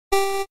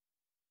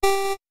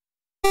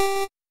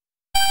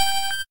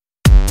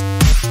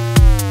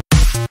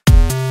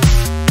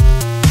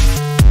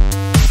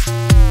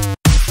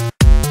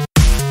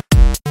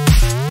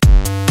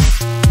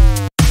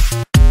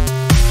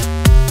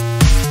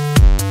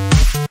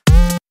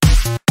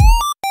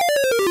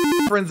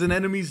friends and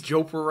enemies,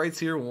 JoPaWrites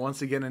here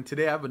once again, and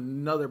today I have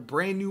another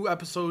brand new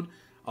episode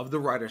of the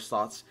Writer's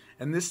Thoughts,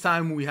 and this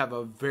time we have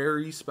a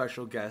very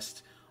special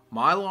guest,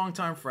 my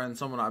longtime friend,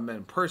 someone I've met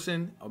in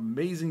person,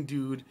 amazing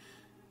dude,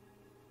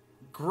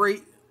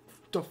 great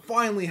to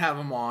finally have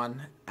him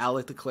on,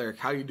 Alec the Cleric.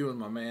 How you doing,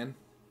 my man?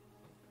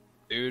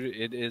 Dude,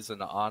 it is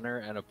an honor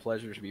and a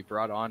pleasure to be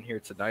brought on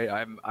here tonight.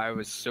 I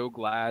was so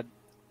glad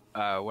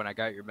when I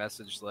got your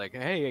message, like,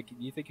 hey,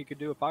 you think you could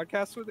do a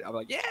podcast with me? I'm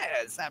like,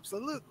 yes,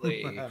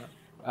 absolutely.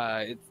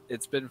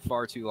 It's been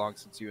far too long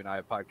since you and I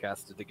have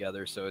podcasted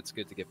together, so it's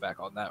good to get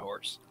back on that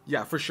horse.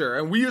 Yeah, for sure.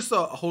 And we used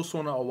to host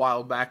one a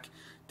while back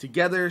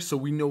together, so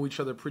we know each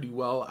other pretty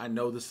well. I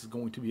know this is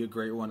going to be a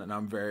great one, and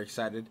I'm very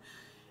excited.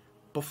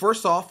 But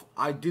first off,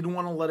 I did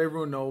want to let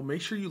everyone know,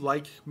 make sure you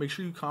like, make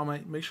sure you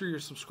comment, make sure you're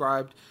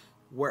subscribed.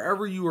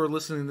 Wherever you are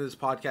listening to this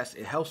podcast,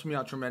 it helps me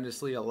out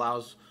tremendously,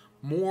 allows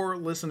more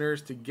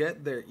listeners to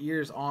get their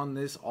ears on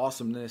this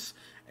awesomeness,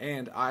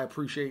 and I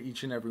appreciate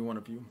each and every one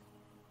of you.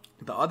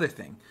 The other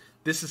thing,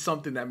 this is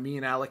something that me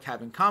and Alec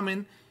have in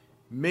common.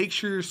 Make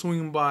sure you're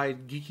swinging by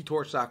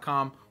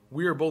geekytorch.com.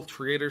 We are both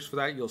creators for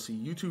that. You'll see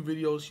YouTube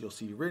videos, you'll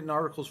see written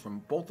articles from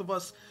both of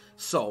us.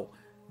 So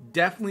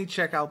definitely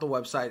check out the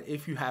website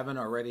if you haven't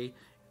already.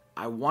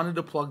 I wanted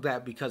to plug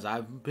that because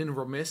I've been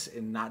remiss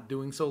in not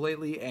doing so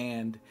lately,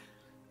 and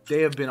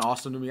they have been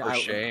awesome to me.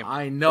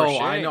 I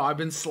know. I've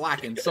been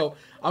slacking. So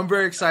I'm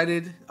very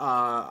excited.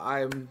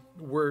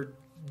 We're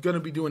going to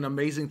be doing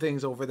amazing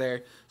things over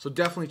there. So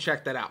definitely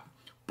check that out.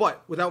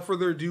 But without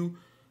further ado,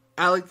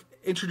 Alec,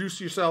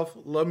 introduce yourself.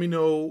 Let me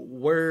know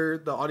where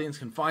the audience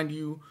can find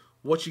you,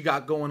 what you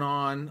got going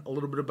on, a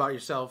little bit about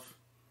yourself.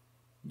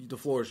 The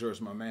floor is yours,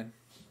 my man.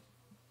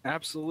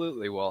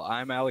 Absolutely. Well,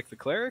 I'm Alec the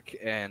Cleric,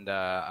 and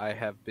I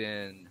have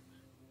been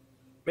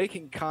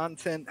making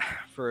content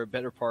for a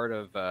better part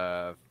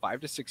of 5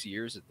 to 6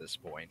 years at this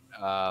point.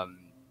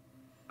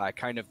 I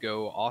kind of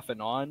go off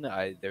and on.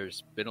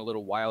 There's been a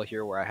little while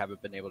here where I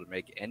haven't been able to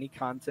make any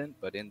content,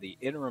 but in the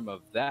interim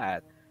of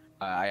that,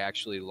 I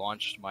actually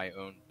launched my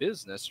own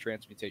business,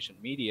 Transmutation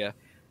Media,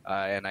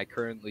 and I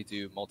currently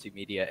do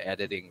multimedia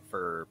editing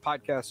for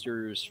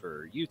podcasters,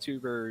 for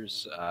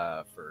YouTubers,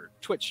 for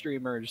Twitch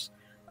streamers,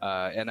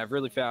 and I've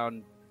really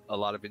found a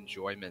lot of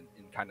enjoyment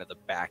in kind of the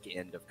back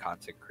end of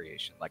content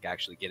creation, like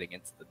actually getting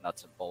into the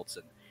nuts and bolts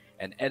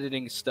and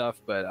editing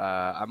stuff. But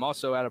I'm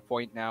also at a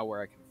point now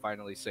where I can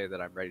finally say that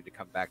I'm ready to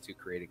come back to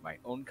creating my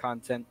own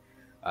content.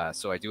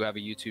 So I do have a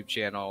YouTube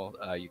channel.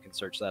 You can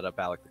search that up,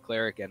 Alec the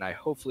Cleric, and I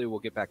hopefully will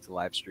get back to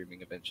live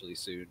streaming eventually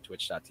soon,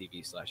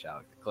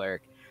 twitch.tv/Alec the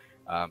Cleric.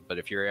 But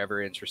if you're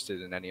ever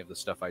interested in any of the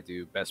stuff I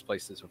do, best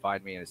places to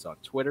find me is on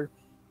Twitter.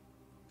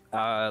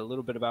 A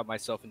little bit about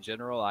myself in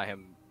general. I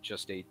am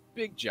just a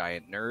big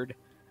giant nerd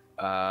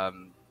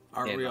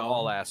in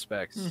all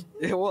aspects.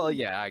 Well,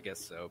 yeah, I guess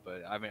so.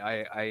 But I mean,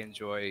 I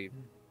enjoy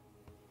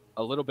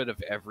a little bit of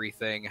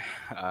everything.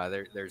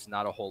 There's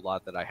not a whole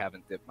lot that I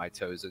haven't dipped my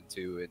toes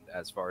into, and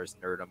as far as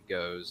nerdom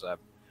goes,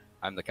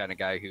 I'm the kind of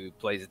guy who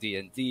plays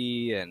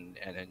D&D and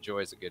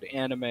enjoys a good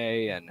anime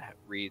and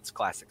reads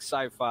classic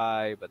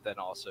sci-fi, but then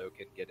also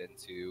can get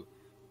into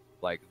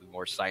like the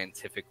more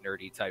scientific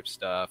nerdy type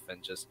stuff,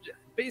 and just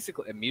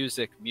basically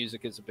music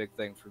is a big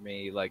thing for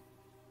me. Like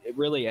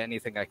really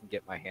anything I can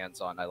get my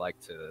hands on, I like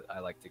to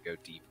go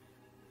deep.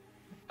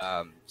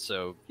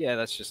 So yeah,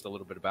 that's just a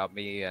little bit about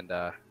me, and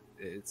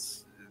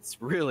it's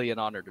really an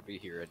honor to be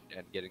here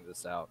and getting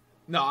this out.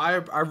 No,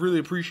 I really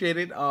appreciate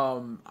it.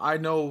 I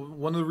know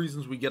one of the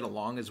reasons we get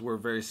along is we're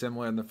very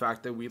similar in the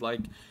fact that we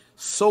like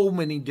so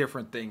many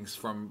different things,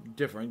 from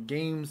different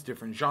games,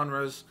 different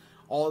genres,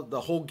 the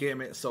whole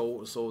gamut.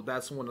 So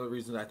that's one of the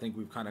reasons I think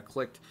we've kind of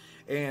clicked.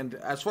 And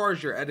as far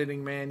as your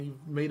editing, man,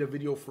 you've made a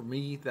video for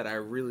me that I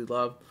really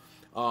love.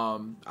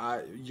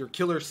 Your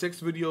Killer 6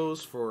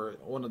 videos for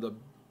one of the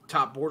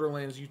top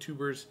Borderlands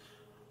YouTubers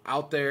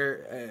out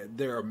there.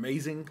 They're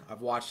amazing.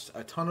 I've watched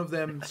a ton of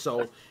them.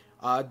 So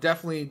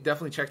definitely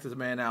check this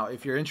man out.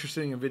 If you're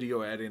interested in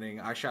video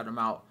editing, I shout him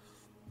out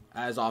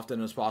as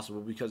often as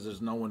possible because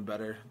there's no one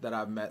better that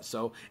I've met.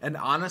 So, and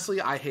honestly,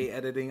 I hate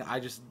editing. I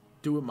just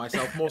do it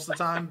myself most of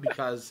the time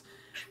because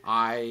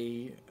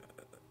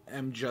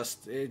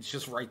it's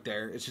just right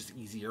there. It's just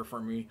easier for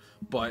me.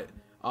 But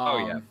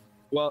oh yeah,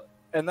 well,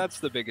 and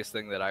that's the biggest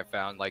thing that I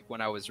found. Like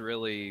when I was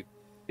really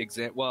here's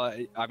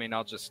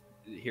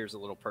a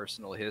little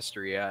personal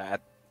history.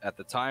 At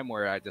the time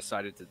where I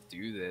decided to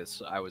do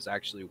this, I was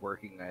actually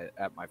working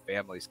at my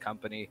family's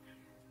company,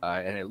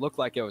 and it looked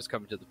like I was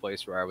coming to the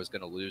place where I was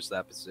going to lose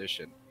that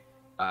position.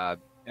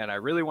 And I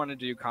really wanted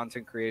to do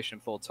content creation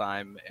full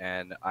time,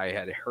 and I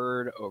had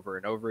heard over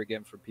and over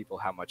again from people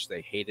how much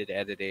they hated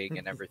editing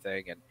and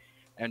everything.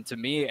 And to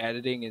me,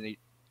 editing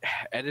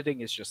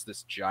is just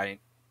this giant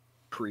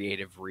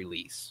creative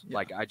release. Yeah.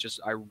 Like I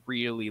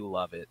really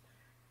love it.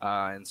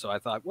 And so I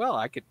thought, well,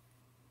 I could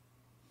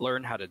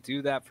learn how to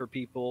do that for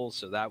people,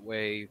 so that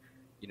way,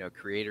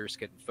 creators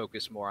can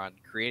focus more on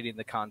creating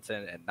the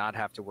content and not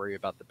have to worry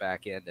about the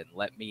back end, and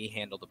let me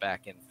handle the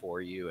back end for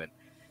you.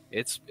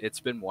 It's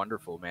been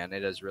wonderful, man.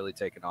 It has really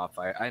taken off.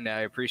 I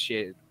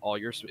appreciate all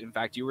your. In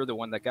fact, you were the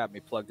one that got me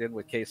plugged in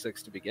with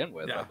K6 to begin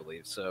with, I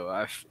believe.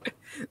 So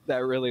that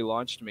really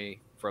launched me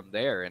from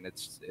there, and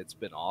it's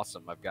been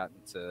awesome. I've gotten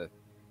to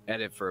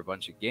edit for a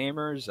bunch of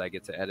gamers. I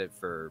get to edit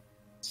for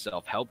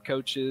self-help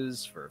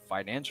coaches, for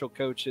financial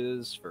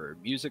coaches, for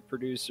music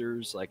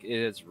producers. Like,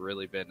 it has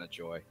really been a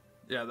joy.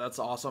 Yeah, that's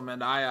awesome.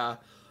 And I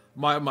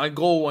my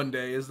goal one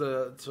day is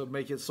to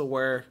make it so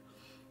where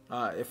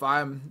if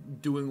I'm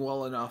doing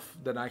well enough,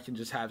 then I can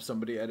just have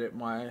somebody edit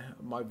my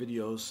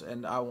videos,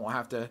 and I won't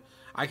have to.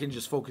 I can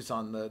just focus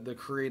on the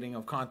creating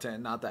of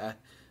content, not the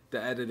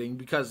editing.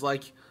 Because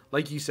like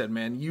you said,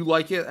 man, you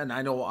like it, and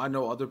I know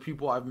other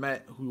people I've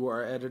met who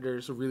are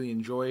editors who really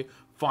enjoy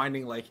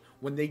finding, like,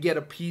 when they get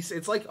a piece.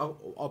 It's like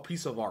a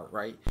piece of art,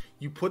 right?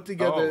 You put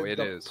together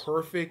the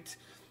perfect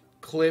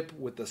clip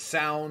with the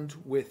sound,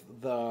 with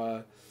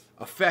the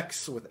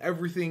effects, with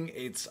everything.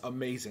 It's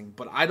amazing,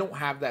 but I don't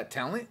have that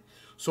talent.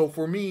 So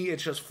for me,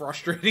 it's just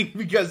frustrating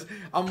because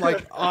I'm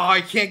like, oh, I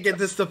can't get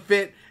this to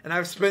fit, and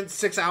I've spent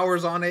 6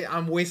 hours on it.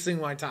 I'm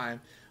wasting my time.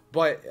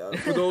 But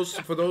for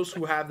those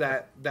who have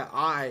that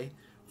eye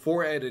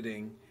for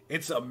editing,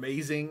 it's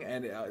amazing.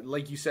 And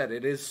like you said,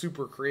 it is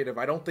super creative.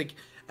 I don't think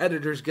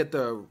editors get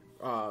the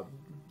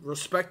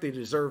respect they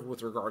deserve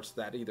with regards to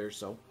that either.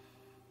 So,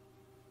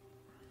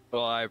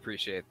 well, I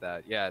appreciate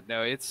that. Yeah,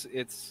 no, it's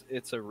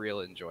a real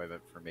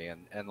enjoyment for me.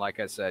 And like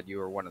I said, you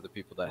were one of the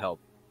people that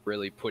helped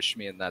really pushed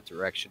me in that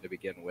direction to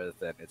begin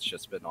with, and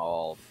it's been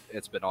all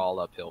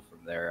uphill from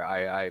there.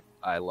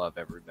 I love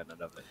every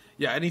minute of it.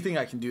 Yeah, anything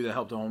I can do to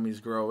help the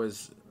homies grow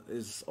is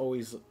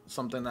always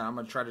something that I'm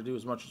gonna try to do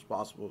as much as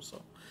possible.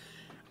 So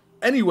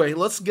anyway,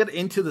 let's get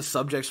into the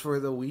subjects for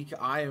the week.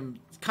 I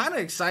am kind of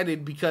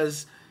excited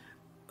because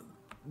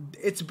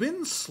it's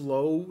been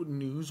slow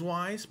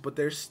news-wise, but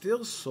there's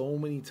still so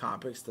many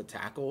topics to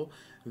tackle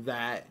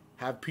that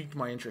have piqued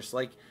my interest.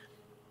 Like,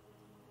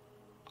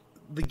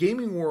 the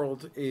gaming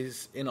world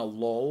is in a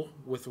lull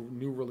with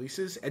new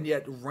releases, and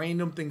yet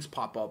random things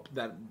pop up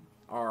that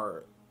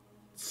are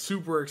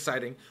super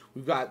exciting.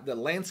 We've got the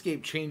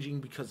landscape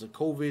changing because of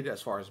COVID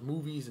as far as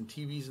movies and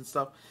TVs and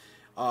stuff.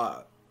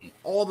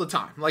 All the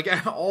time.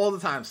 Like, all the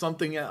time,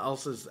 something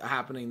else is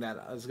happening that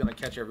is going to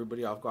catch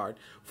everybody off guard.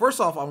 First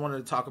off, I wanted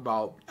to talk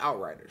about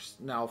Outriders.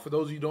 Now, for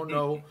those of you who don't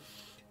know,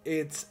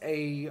 it's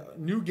a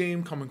new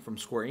game coming from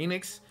Square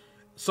Enix.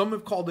 Some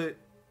have called it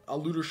a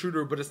looter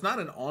shooter, but it's not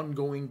an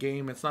ongoing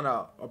game. It's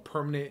not a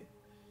permanent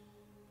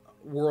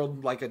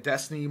world like a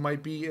Destiny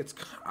might be.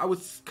 I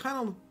would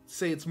kind of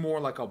say it's more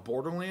like a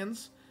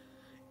Borderlands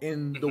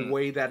in the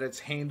way that it's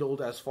handled,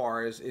 as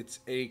far as it's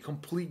a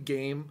complete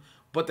game,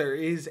 but there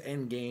is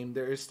end game,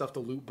 there is stuff to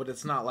loot, but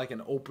it's not like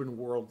an open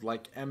world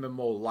like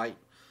MMO Light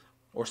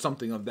or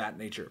something of that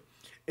nature.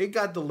 It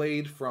got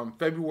delayed from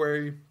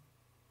February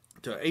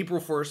to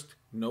April 1st.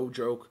 No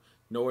joke,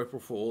 no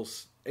April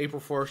Fools.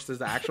 April 1st is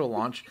the actual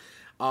launch.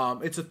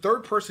 It's a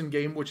third-person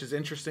game, which is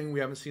interesting.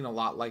 We haven't seen a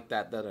lot like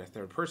that are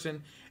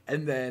third-person.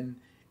 And then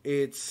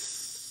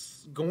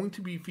it's going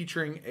to be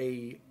featuring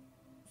a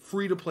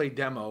free-to-play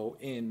demo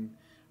in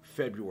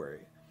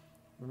February.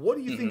 What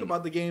do you think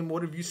about the game?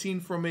 What have you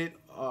seen from it?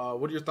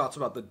 What are your thoughts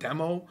about the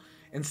demo?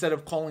 Instead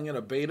of calling it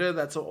a beta,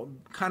 that's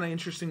kind of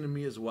interesting to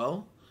me as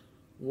well.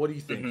 What do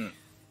you think?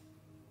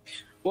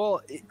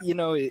 Well,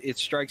 it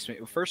strikes me.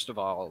 First of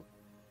all,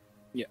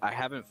 I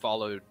haven't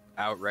followed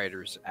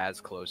Outriders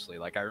as closely.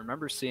 Like, I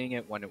remember seeing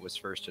it when it was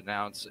first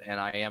announced, and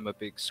I am a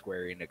big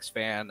Square Enix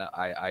fan.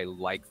 I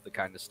like the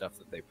kind of stuff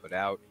that they put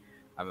out.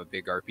 I'm a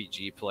big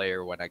RPG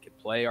player when I can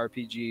play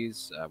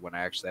RPGs, when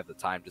I actually have the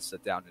time to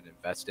sit down and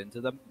invest into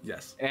them.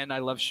 Yes. And I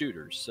love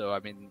shooters. So, I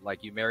mean,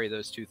 like, you marry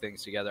those two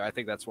things together. I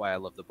think that's why I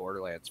love the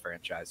Borderlands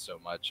franchise so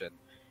much,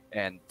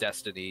 and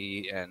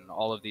Destiny, and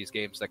all of these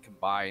games that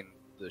combine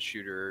the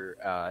shooter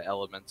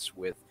elements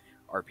with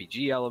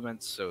RPG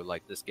elements. So,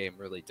 like, this game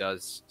really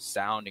does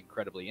sound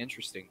incredibly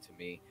interesting to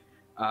me.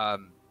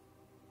 Am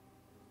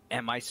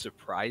I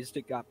surprised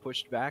it got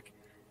pushed back?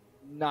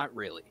 Not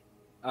really.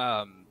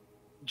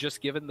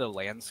 Just given the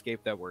landscape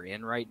that we're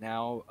in right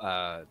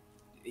now,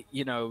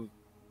 you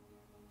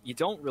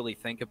don't really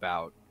think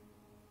about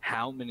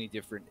how many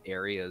different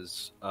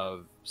areas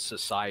of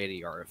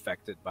society are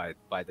affected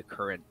by the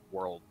current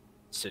world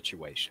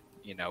situation.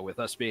 With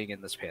us being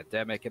in this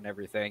pandemic and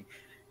everything,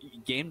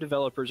 game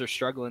developers are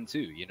struggling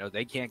too.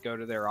 They can't go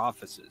to their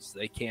offices.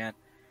 They can't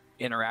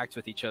interact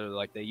with each other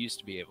like they used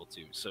to be able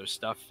to. So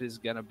stuff is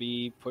going to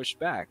be pushed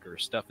back, or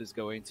stuff is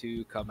going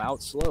to come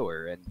out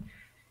slower. And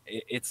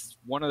it's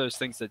one of those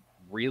things that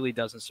really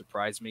doesn't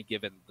surprise me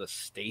given the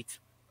state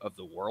of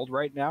the world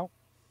right now.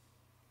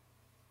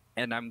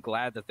 And I'm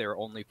glad that they're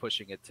only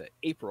pushing it to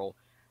April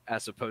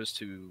as opposed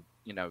to,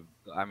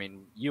 I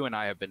mean, you and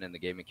I have been in the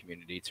gaming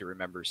community to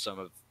remember some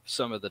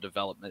of the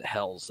development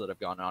hells that have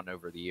gone on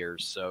over the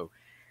years. So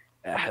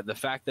the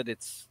fact that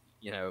it's,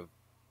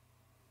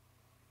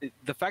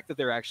 the fact that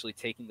they're actually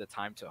taking the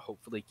time to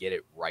hopefully get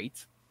it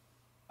right.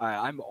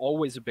 I'm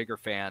always a bigger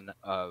fan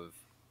of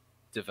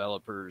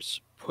developers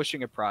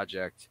pushing a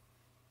project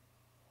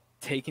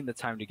taking the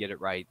time to get it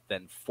right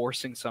than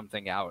forcing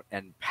something out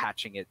and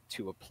patching it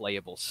to a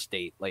playable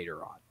state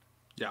later on.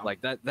 Yeah.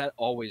 Like that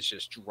always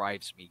just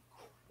drives me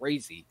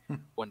crazy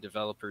when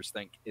developers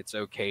think it's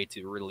okay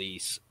to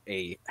release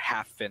a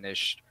half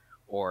finished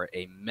or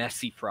a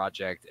messy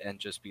project and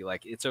just be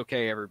like, it's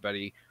okay,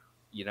 everybody.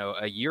 You know,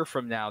 a year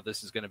from now,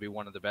 this is going to be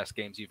one of the best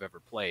games you've ever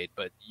played,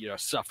 but, you know,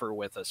 suffer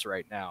with us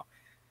right now.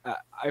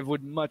 I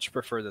would much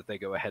prefer that they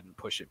go ahead and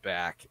push it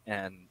back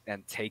and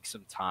take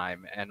some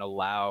time and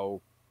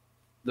allow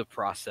the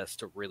process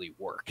to really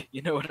work.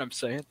 You know what I'm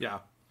saying? Yeah.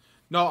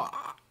 No,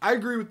 I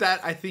agree with that.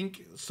 I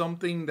think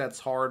something that's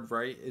hard,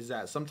 right, is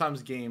that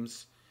sometimes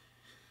games,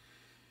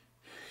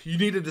 you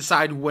need to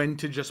decide when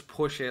to just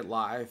push it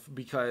live,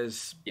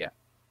 because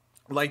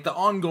like the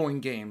ongoing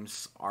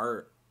games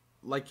are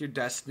like your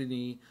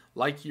Destiny,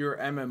 like your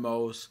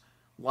MMOs,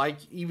 like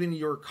even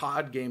your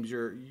COD games,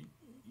 your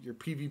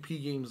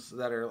PvP games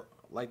that are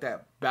like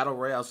that, Battle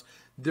Royales.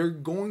 There are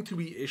going to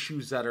be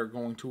issues that are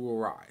going to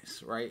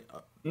arise, right?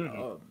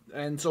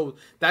 And so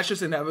that's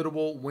just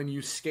inevitable when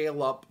you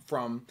scale up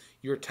from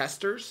your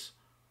testers,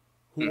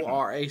 who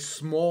are a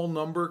small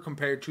number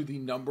compared to the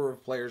number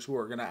of players who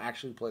are going to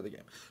actually play the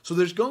game. So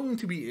there's going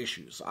to be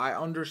issues. I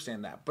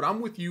understand that. But I'm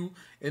with you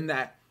in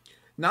that,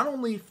 not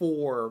only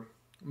for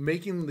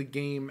making the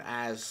game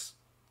as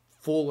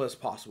full as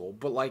possible,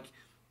 but like,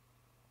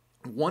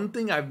 one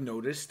thing I've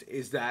noticed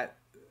is that,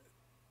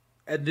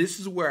 and this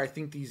is where I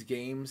think these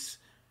games,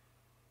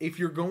 if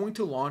you're going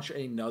to launch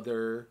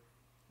another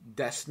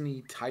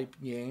Destiny type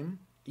game,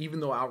 even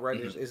though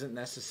Outriders isn't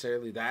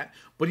necessarily that,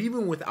 but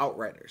even with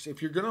Outriders,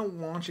 if you're going to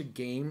launch a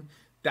game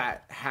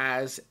that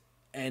has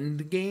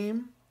end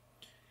game,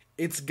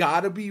 it's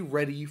got to be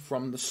ready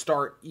from the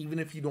start, even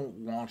if you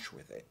don't launch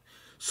with it.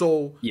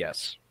 So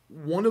yes,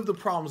 one of the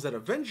problems that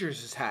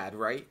Avengers has had,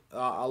 right?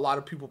 A lot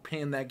of people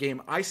pan that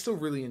game. I still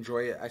really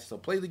enjoy it. I still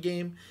play the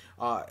game.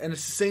 And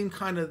it's the same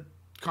kind of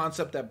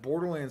concept that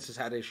Borderlands has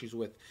had issues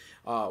with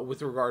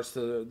regards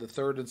to the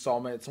third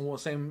installment. It's the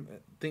same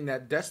thing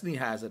that Destiny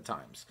has at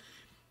times.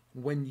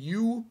 When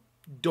you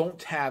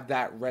don't have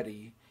that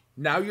ready,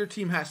 now your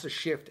team has to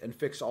shift and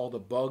fix all the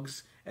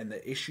bugs and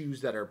the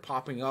issues that are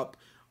popping up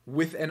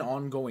with an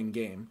ongoing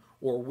game,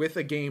 or with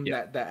a game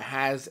that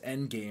has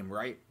end game,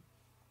 right?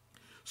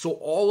 So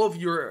all of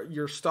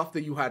your stuff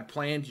that you had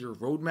planned, your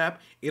roadmap,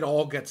 it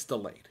all gets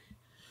delayed.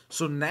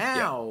 So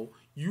now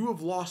you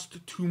have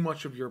lost too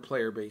much of your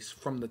player base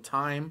from the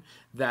time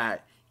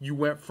that you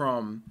went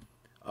from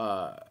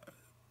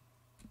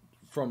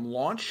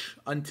launch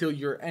until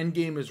your end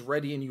game is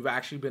ready and you've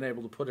actually been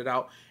able to put it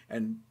out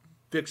and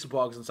fix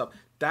bugs and stuff.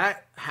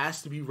 That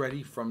has to be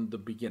ready from the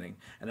beginning.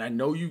 And I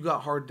know you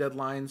got hard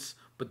deadlines,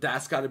 but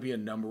that's got to be a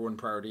number one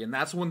priority. And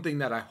that's one thing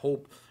that I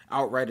hope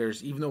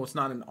Outriders, even though it's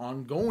not an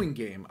ongoing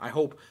game, I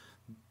hope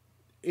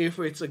if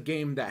it's a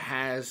game that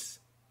has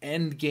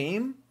end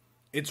game,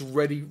 it's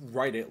ready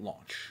right at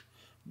launch.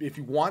 If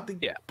you want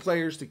the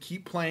players to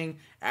keep playing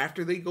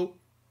after they go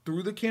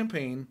through the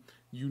campaign,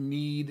 you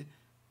need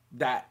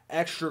that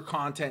extra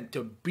content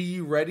to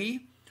be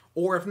ready.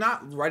 Or if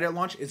not right at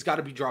launch, it's got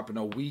to be dropping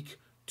a week,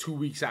 2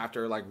 weeks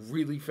after, like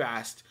really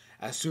fast,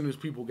 as soon as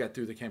people get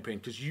through the campaign.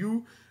 Because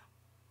you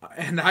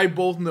and I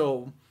both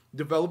know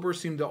developers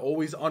seem to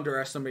always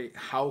underestimate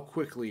how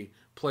quickly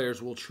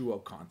players will chew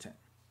up content.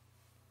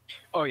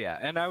 Oh, yeah.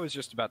 And I was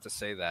just about to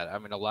say that. I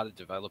mean, a lot of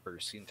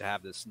developers seem to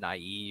have this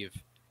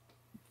naive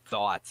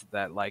thought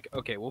that, like,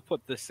 okay, we'll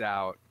put this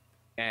out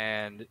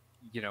and,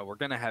 you know, we're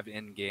going to have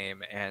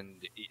in-game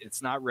and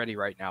it's not ready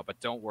right now, but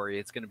don't worry,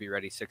 it's going to be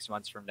ready 6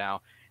 months from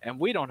now. And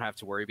we don't have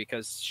to worry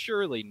because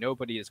surely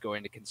nobody is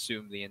going to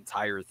consume the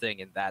entire thing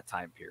in that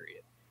time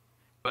period.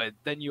 But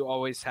then you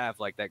always have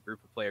like that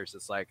group of players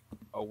that's like,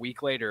 a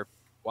week later,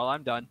 well,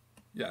 I'm done.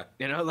 Yeah.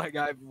 You know, like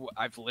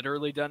I've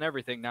literally done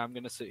everything. Now I'm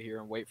going to sit here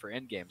and wait for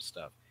end game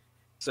stuff.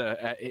 So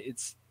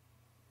it's,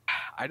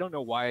 I don't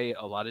know why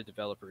a lot of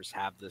developers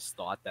have this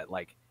thought that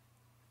like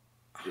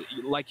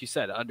you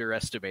said,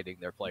 underestimating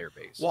their player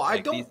base. Well,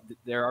 like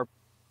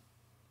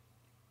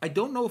I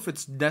don't know if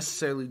it's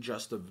necessarily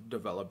just the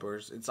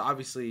developers. It's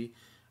obviously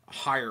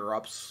higher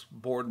ups,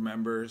 board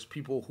members,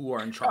 people who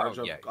are in charge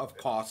of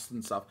costs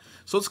and stuff.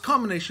 So it's a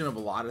combination of a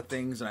lot of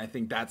things, and I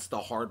think that's the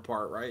hard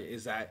part, right?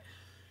 Is that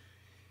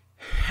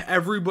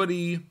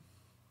everybody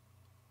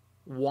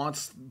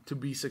wants to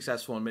be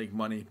successful and make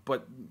money,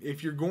 but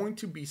if you're going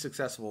to be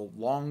successful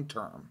long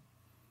term,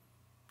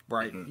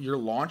 right, your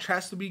launch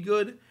has to be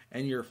good,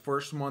 and your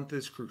first month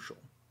is crucial.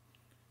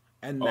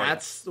 And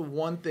that's the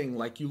one thing,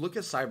 like you look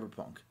at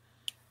Cyberpunk,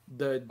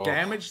 the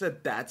damage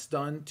that's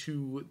done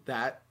to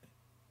that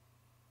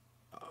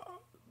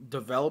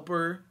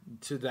developer,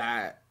 to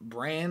that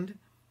brand,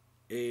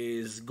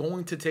 is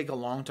going to take a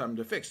long time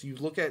to fix. You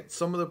look at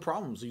some of the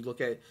problems. You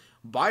look at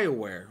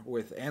BioWare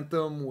with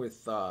Anthem,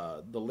 with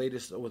the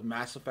latest, with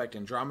Mass Effect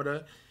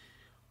Andromeda.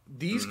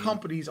 These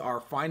companies are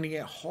finding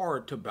it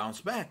hard to bounce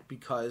back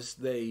because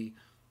they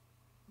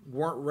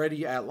weren't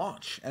ready at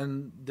launch.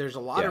 And there's a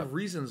lot of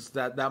reasons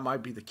that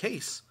might be the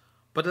case.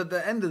 But at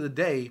the end of the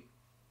day,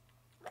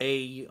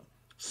 a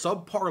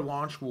Subpar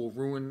launch will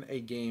ruin a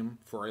game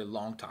for a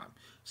long time.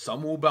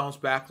 Some will bounce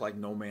back like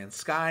No Man's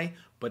Sky,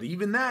 but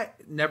even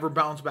that never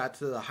bounced back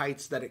to the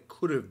heights that it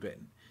could have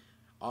been.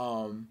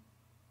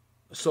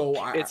 So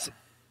it's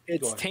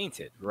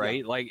tainted,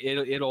 right? Yeah. Like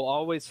it'll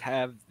always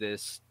have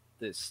this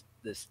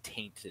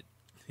tainted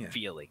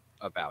feeling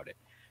about it.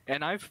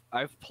 And I've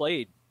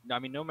played. I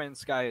mean, No Man's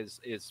Sky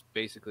is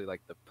basically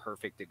like the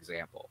perfect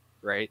example,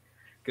 right?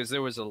 Because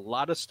there was a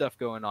lot of stuff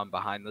going on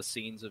behind the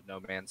scenes of No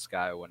Man's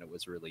Sky when it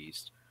was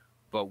released.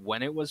 But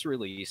when it was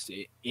released,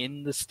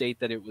 in the state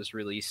that it was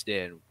released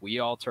in, we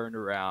all turned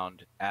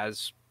around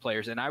as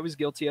players, and I was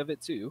guilty of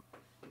it too,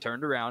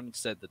 turned around and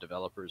said the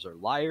developers are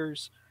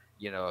liars.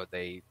 You know,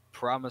 they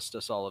promised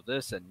us all of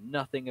this, and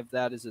nothing of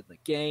that is in the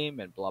game,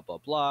 and blah, blah,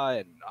 blah.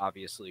 And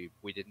obviously,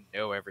 we didn't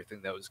know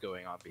everything that was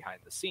going on behind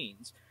the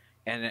scenes.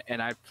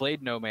 And I've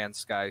played No Man's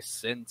Sky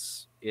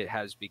since it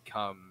has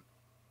become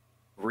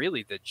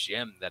really the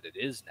gem that it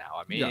is now.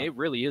 I mean, It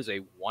really is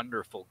a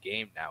wonderful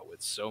game now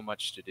with so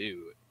much to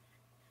do.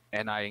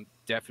 And I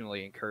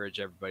definitely encourage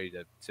everybody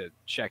to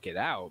check it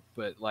out.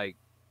 But, like,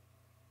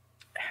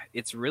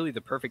 it's really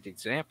the perfect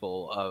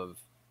example of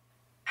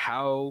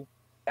how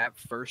that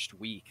first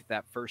week,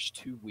 that first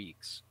 2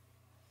 weeks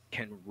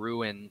can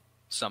ruin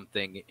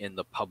something in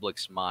the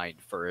public's mind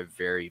for a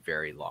very,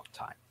 very long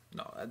time.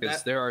 No,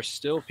 because there are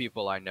still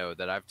people I know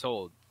that I've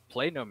told,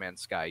 play No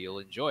Man's Sky, you'll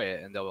enjoy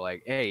it, and they'll be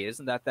like, hey,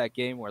 isn't that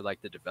game where like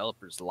the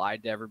developers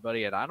lied to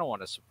everybody and I don't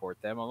want to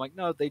support them? I'm like,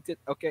 no, they did.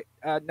 Okay,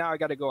 now I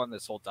got to go on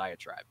this whole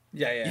diatribe.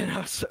 Yeah. You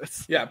know, so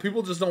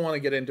people just don't want to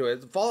get into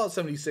it. Fallout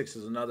 76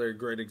 is another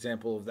great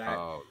example of that,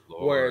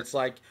 where it's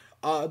like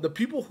the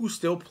people who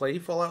still play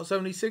Fallout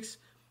 76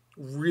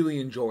 really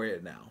enjoy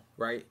it now,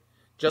 right?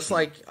 Just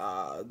like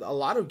a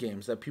lot of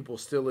games that people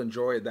still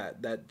enjoy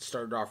that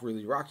started off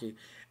really rocky.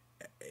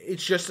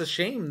 It's just a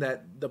shame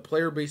that the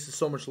player base is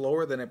so much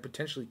lower than it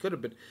potentially could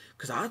have been.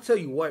 Because I'll tell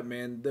you what,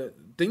 man, the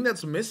thing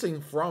that's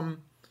missing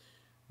from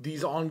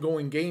these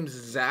ongoing games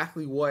is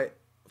exactly what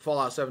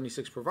Fallout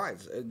 76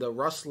 provides. The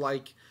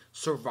Rust-like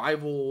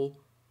survival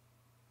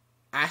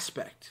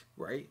aspect,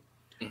 right?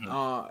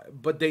 Mm-hmm.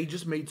 But they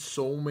just made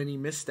so many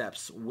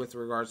missteps with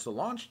regards to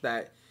launch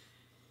that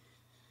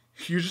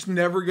you're just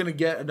never going to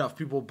get enough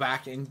people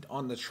back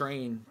on the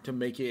train to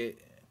make it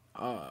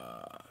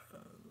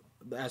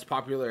as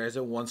popular as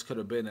it once could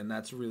have been, and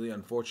that's really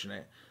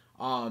unfortunate.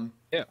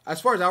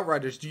 As far as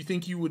Outriders, do you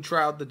think you would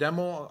try out the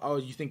demo, or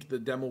you think the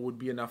demo would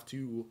be enough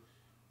to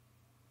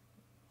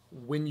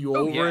win you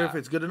over if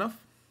it's good enough?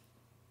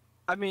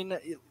 I mean,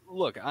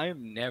 look, I will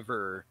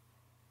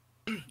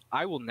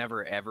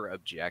never ever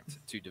object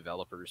to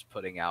developers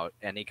putting out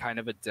any kind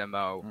of a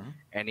demo,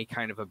 any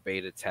kind of a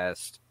beta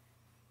test,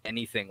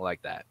 anything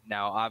like that.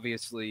 Now,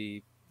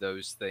 obviously,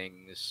 those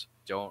things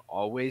don't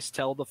always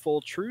tell the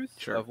full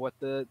truth of what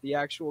the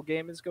actual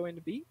game is going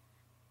to be.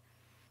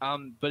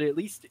 But at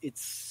least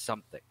it's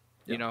something.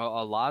 You know,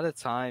 a lot of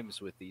times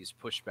with these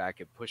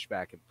pushback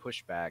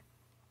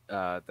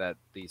that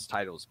these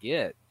titles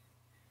get,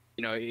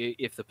 you know,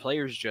 if the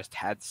players just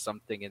had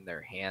something in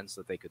their hands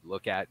that they could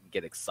look at and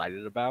get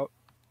excited about,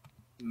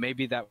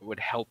 maybe that would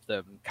help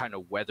them kind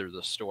of weather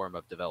the storm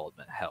of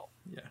development hell.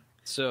 Yeah.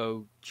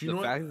 So the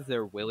fact that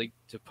they're willing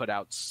to put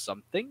out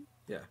something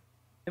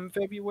in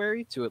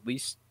February to at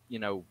least, you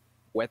know,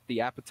 whet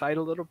the appetite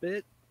a little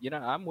bit, you know,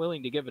 I'm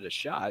willing to give it a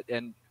shot.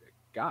 And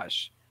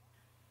gosh,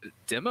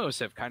 demos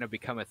have kind of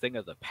become a thing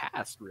of the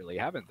past, really,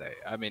 haven't they?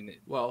 I mean,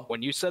 well,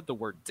 when you said the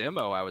word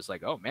demo, I was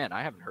like, oh man,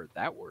 I haven't heard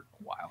that word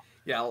in a while.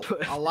 Yeah,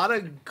 a lot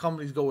of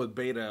companies go with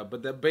beta,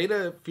 but the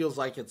beta feels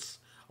like it's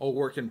a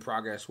work in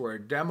progress, where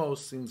a demo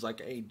seems like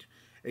a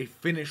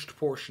finished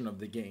portion of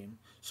the game.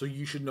 So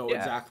you should know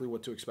exactly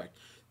what to expect.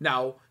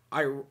 Now,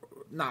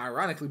 not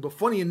ironically, but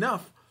funny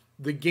enough,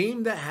 the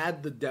game that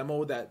had the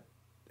demo that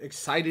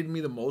excited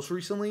me the most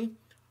recently,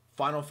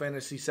 Final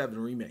Fantasy VII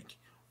Remake.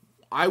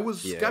 I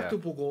was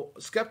skeptical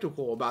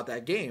about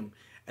that game,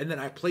 and then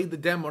I played the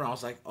demo and I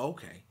was like,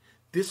 okay,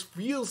 this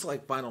feels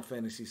like Final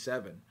Fantasy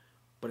VII,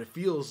 but it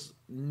feels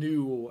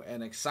new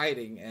and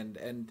exciting.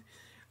 And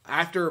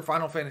after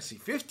Final Fantasy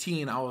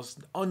 15, I was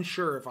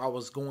unsure if I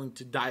was going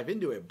to dive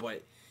into it,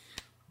 but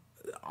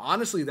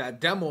honestly, that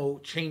demo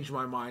changed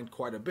my mind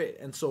quite a bit.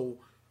 And so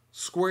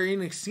Square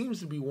Enix seems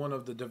to be one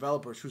of the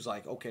developers who's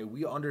like, okay,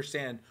 we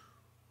understand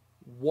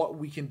what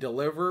we can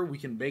deliver. We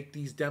can make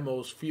these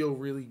demos feel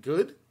really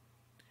good.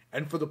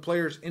 And for the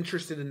players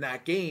interested in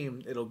that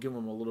game, it'll give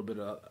them a little bit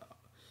of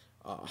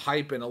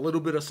hype and a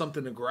little bit of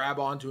something to grab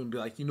onto and be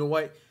like, you know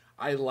what?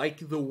 I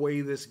like the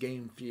way this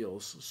game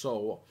feels.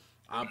 So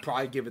I'll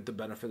probably give it the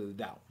benefit of the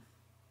doubt.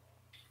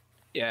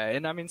 Yeah,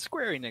 and I mean,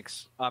 Square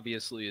Enix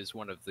obviously is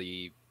one of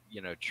the,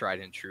 you know, tried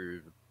and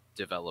true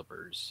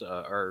developers,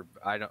 or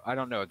I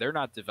don't know. They're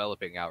not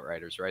developing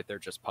Outriders, right? They're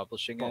just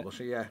publishing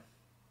it.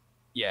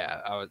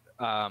 Yeah.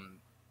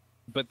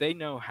 But they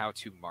know how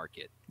to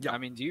market. Yeah. I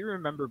mean, do you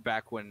remember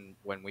back when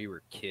we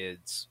were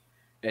kids,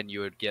 and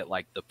you would get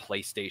like the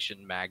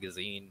PlayStation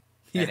magazine,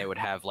 and it would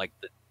have like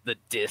the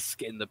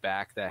disc in the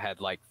back that had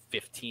like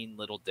 15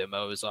 little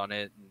demos on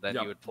it, and then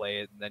you would play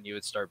it, and then you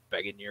would start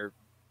begging your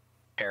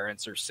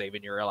parents or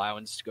saving your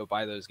allowance to go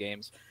buy those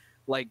games.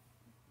 Like,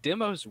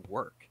 demos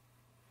work.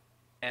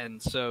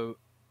 And so,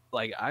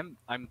 like, I'm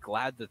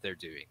glad that they're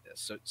doing this.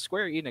 So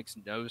Square Enix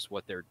knows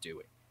what they're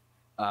doing.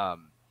 I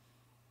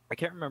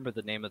can't remember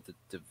the name of the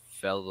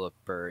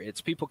developer. It's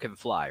People Can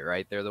Fly,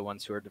 right? They're the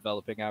ones who are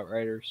developing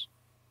Outriders.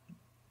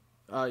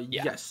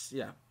 Yes,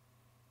 yeah.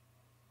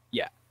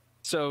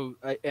 So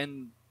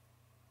and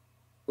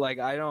like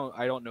I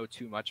don't know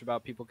too much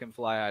about People Can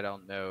Fly. I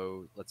don't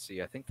know. Let's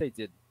see. I think they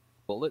did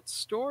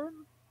Bulletstorm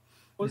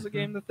was a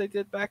game that they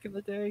did back in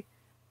the day.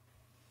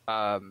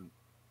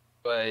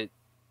 But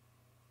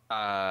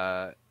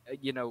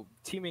you know,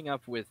 teaming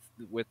up with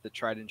the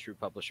tried and true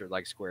publisher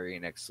like Square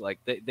Enix, like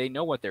they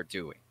know what they're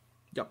doing.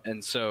 Yep.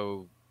 And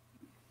so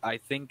I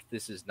think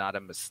this is not a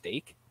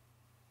mistake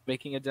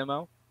making a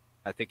demo.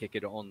 I think it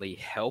could only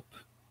help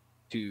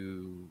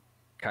to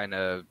kind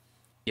of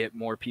get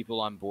more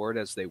people on board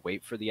as they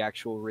wait for the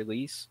actual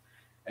release.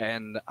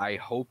 And I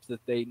hope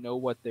that they know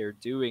what they're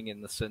doing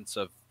in the sense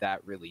of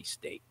that release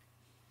date.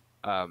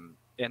 And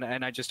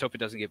I just hope it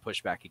doesn't get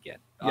pushed back again.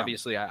 Yeah.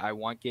 Obviously, I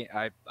want game.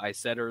 I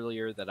said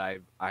earlier that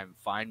I'm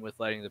fine with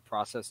letting the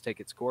process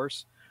take its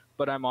course,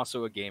 but I'm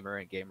also a gamer,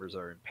 and gamers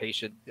are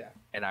impatient,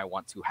 and I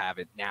want to have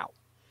it now.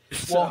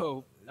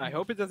 So I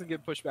hope it doesn't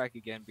get pushed back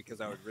again,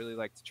 because I would really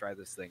like to try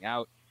this thing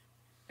out,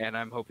 and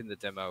I'm hoping the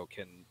demo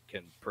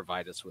can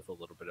provide us with a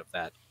little bit of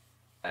that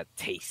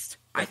taste,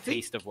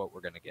 taste of what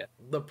we're going to get.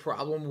 The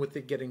problem with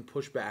it getting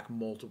pushed back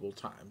multiple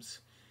times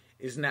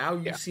is now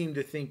you seem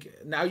to think,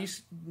 now you,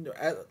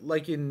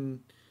 like in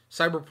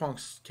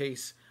Cyberpunk's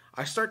case,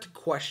 I start to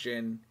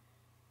question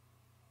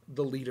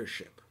the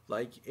leadership.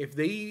 Like, if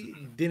they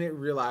didn't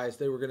realize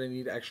they were going to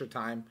need extra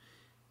time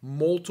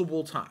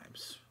multiple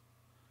times,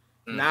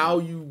 now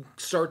you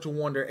start to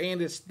wonder,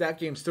 and it's that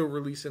game still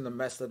released in the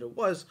mess that it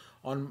was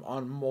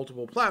on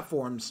multiple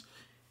platforms.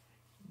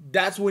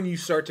 That's when you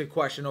start to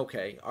question,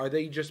 okay, are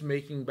they just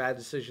making bad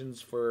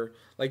decisions for,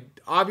 like,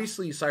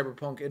 obviously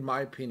Cyberpunk, in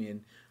my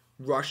opinion,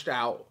 rushed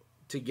out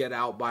to get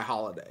out by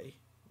holiday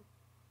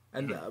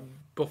and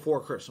before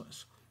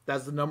Christmas.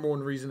 That's the number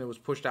one reason it was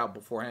pushed out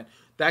beforehand.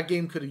 That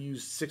game could have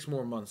used 6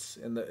 more months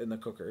in the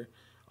cooker.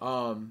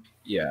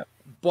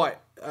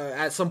 But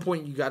at some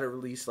point you got to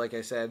release, like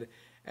I said,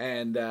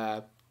 and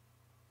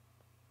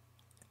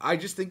I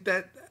just think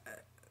that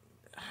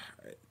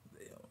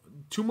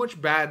too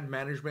much bad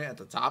management at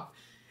the top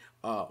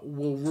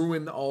will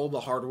ruin all the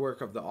hard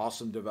work of the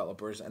awesome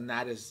developers, and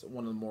that is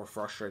one of the more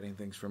frustrating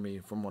things for me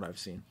from what I've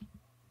seen.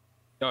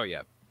 Oh,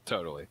 yeah,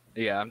 totally.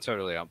 Yeah, I'm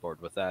totally on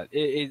board with that.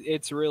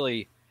 It's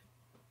really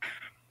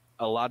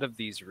a lot of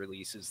these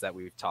releases that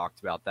we've talked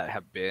about that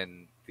have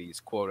been these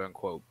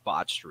quote-unquote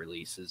botched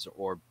releases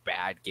or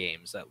bad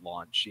games at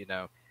launch, you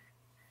know.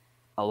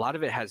 A lot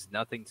of it has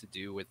nothing to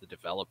do with the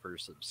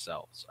developers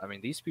themselves. I mean,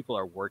 these people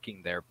are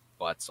working their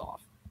butts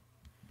off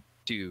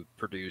to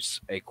produce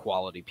a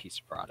quality piece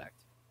of product.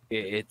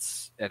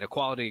 It's a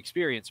quality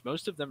experience.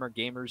 Most of them are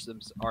gamers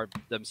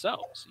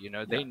themselves. You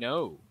know, they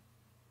know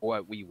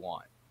what we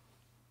want.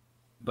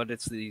 But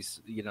it's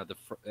these, you know,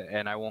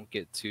 and I won't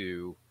get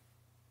too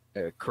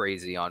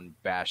crazy on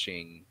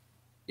bashing,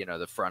 you know,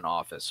 the front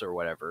office or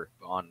whatever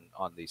on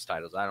these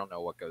titles. I don't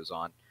know what goes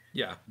on.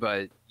 Yeah.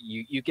 But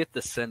you get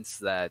the sense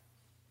that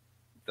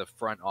the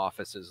front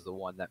office is the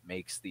one that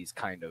makes these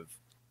kind of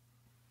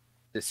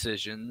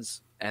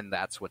decisions, and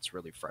that's what's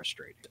really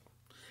frustrating.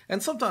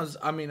 And sometimes,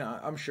 I mean,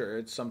 I'm sure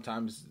it's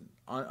sometimes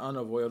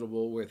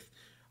unavoidable with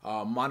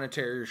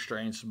monetary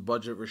restraints,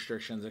 budget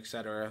restrictions,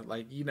 etc.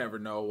 Like, you never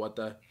know what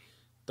the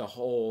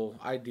whole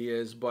idea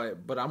is, but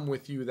I'm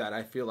with you that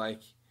I feel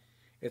like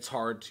it's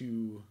hard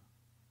to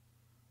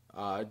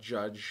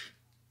judge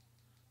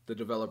the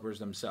developers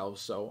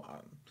themselves. So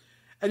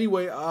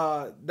anyway,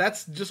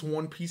 that's just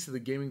one piece of the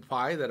gaming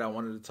pie that I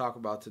wanted to talk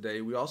about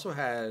today. We also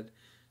had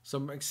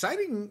some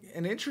exciting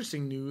and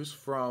interesting news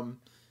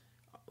from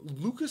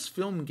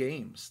Lucasfilm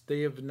Games.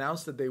 They have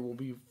announced that they will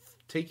be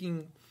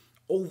taking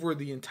over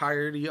the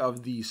entirety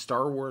of the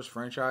Star Wars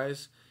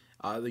franchise,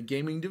 the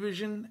gaming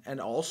division,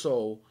 and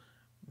also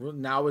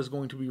now is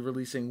going to be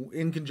releasing,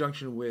 in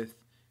conjunction with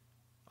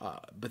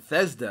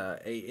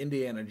Bethesda, a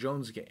Indiana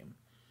Jones game.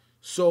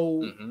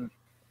 So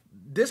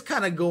this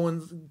kind of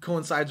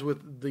coincides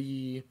with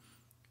the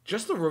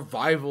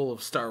revival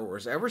of Star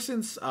Wars. Ever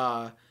since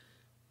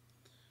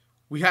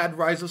we had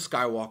Rise of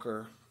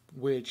Skywalker,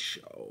 which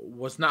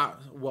was not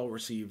well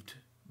received,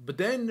 but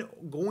then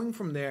going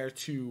from there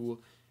to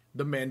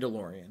The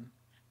Mandalorian,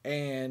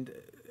 and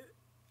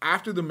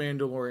after The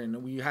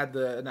Mandalorian, we had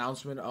the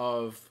announcement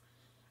of,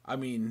 I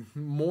mean,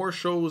 more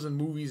shows and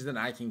movies than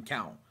I can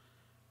count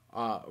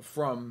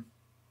from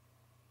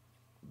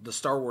the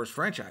Star Wars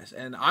franchise.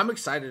 And I'm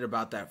excited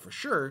about that for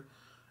sure.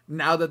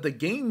 Now that the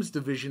games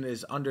division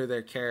is under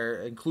their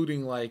care,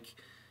 including, like,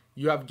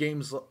 you have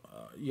games,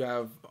 you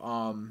have,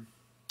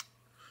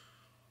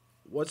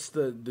 what's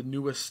the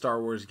newest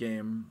Star Wars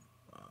game?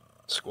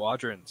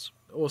 Squadrons.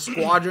 Well,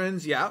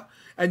 Squadrons, yeah,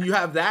 and you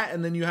have that,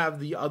 and then you have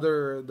the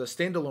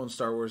standalone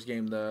Star Wars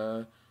game,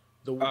 the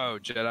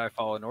Jedi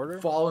Fallen Order.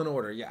 Fallen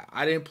Order. Yeah,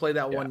 I didn't play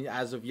that one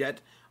as of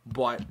yet,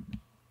 but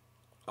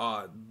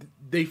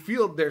they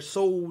feel they're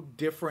so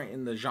different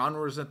in the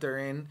genres that they're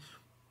in,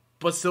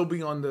 but still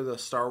being under the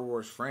Star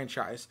Wars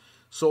franchise.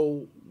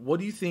 So, what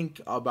do you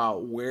think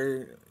about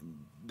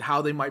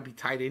how they might be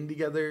tied in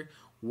together?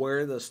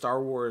 Where the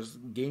Star Wars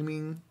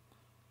gaming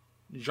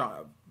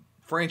genre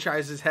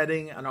franchise is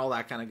heading and all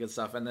that kind of good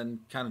stuff, and then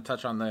kind of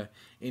touch on the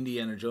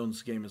Indiana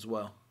Jones game as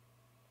well.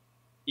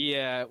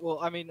 Yeah, well,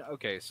 I mean,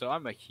 okay, so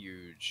I'm a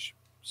huge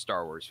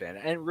Star Wars fan,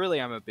 and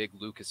really I'm a big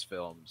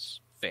Lucasfilms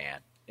fan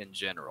in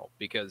general,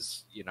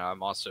 because, you know,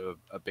 I'm also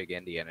a big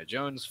Indiana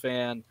Jones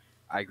fan.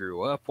 I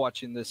grew up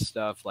watching this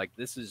stuff. Like,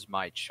 this is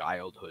my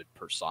childhood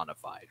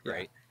personified,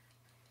 right?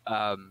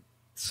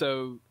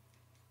 So,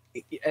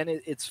 and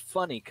it's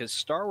funny because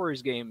Star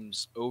Wars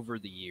games over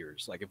the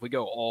years, like if we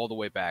go all the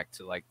way back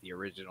to like the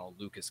original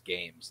Lucas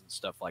games and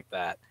stuff like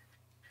that,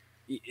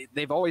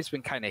 they've always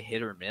been kind of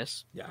hit or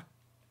miss. Yeah.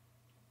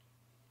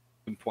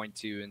 You can point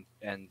to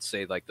and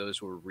say like those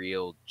were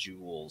real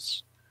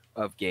jewels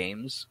of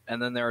games.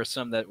 And then there are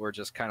some that were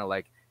just kind of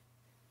like,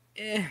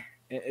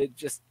 it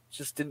just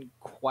didn't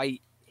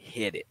quite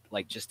hit it.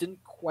 Like just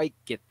didn't quite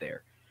get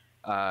there.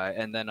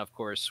 And then of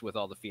course with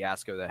all the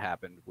fiasco that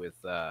happened with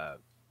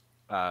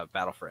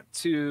Battlefront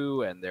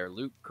 2 and their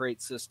loot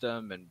crate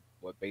system and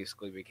what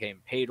basically became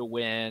pay to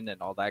win and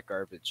all that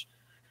garbage.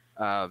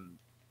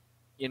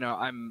 You know,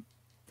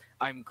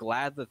 I'm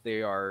glad that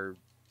they are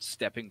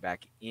stepping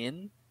back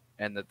in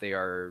and that they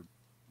are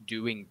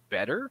doing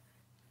better,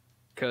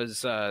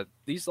 because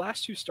these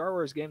last two Star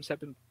Wars games have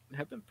been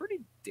pretty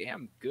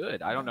damn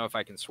good. I don't know if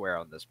I can swear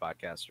on this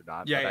podcast or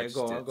not. Yeah, but yeah,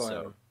 go on.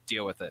 So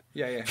deal with it.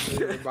 Yeah,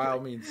 by all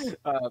means.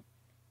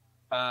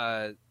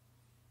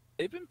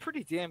 They've been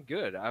pretty damn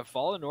good.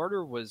 Fallen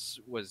Order was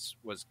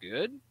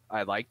good.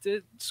 I liked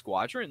it.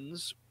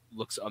 Squadrons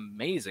looks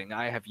amazing.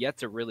 I have yet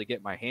to really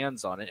get my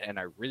hands on it, and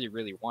I really,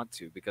 really want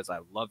to, because I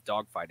love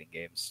dogfighting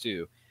games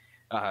too.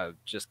 I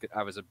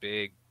was a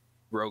big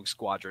Rogue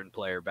Squadron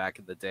player back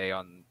in the day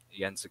on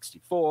the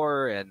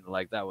N64, and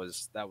like that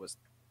was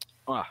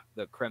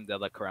the creme de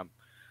la creme.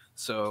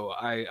 So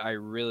I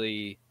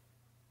really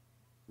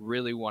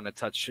want to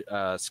touch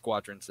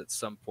Squadrons at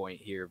some point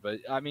here,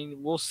 but I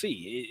mean, we'll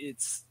see.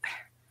 It's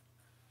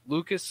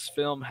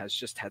Lucasfilm has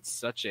just had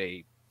such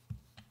a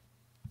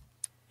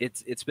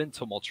it's been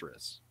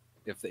tumultuous,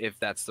 if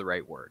that's the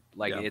right word.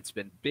 Like It's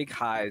been big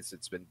highs,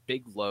 it's been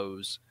big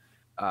lows.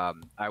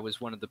 I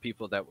was one of the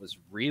people that was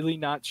really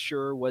not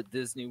sure what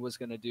Disney was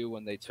going to do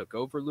when they took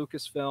over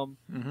Lucasfilm.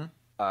 Mm-hmm.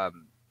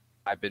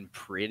 I've been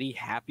pretty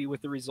happy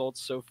with the results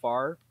so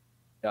far.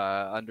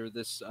 Under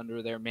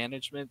their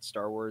management,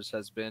 Star Wars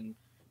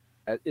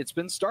it's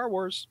been Star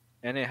Wars,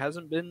 and it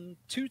hasn't been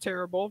too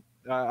terrible.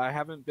 I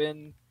haven't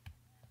been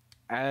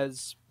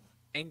as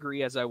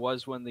angry as I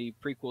was when the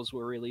prequels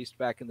were released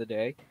back in the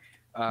day.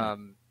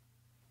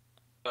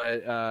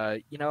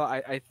 But you know,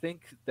 I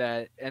think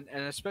that, and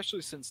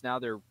especially since now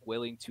they're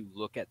willing to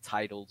look at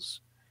titles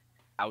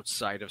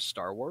outside of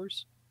Star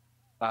Wars.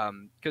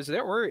 Because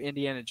there were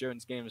Indiana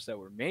Jones games that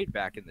were made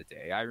back in the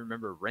day. I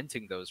remember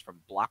renting those from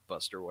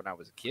Blockbuster when I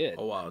was a kid.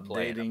 Oh wow,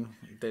 dating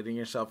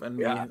yourself, and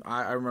yeah.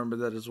 I remember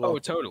that as well. Oh,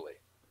 totally.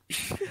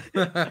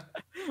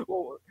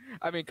 Well,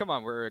 I mean, come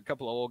on, we're a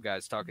couple of old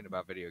guys talking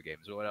about video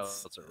games. What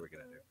else are we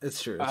gonna do?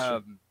 It's true. It's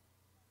true.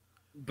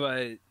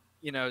 But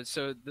you know,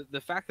 so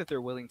the fact that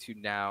they're willing to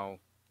now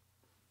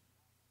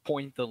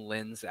point the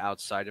lens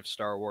outside of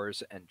Star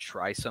Wars and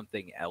try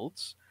something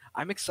else,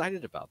 I'm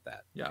excited about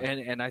that. Yeah.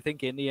 And I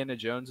think Indiana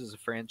Jones is a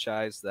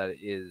franchise that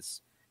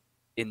is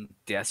in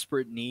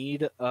desperate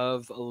need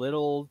of a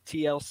little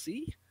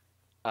TLC,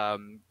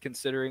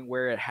 considering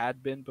where it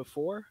had been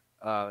before.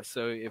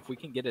 So if we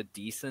can get a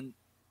decent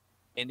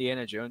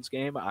Indiana Jones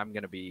game, I'm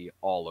going to be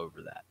all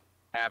over that.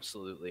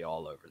 Absolutely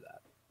all over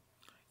that.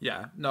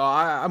 Yeah. No,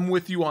 I'm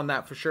with you on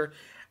that for sure.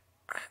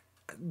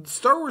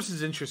 Star Wars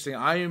is interesting.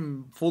 I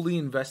am fully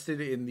invested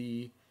in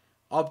the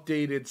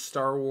updated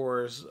Star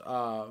Wars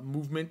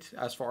movement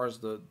as far as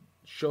the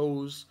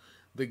shows,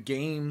 the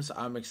games.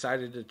 I'm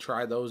excited to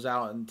try those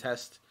out and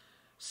test,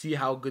 see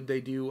how good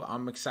they do.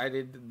 I'm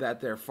excited that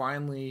they're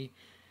finally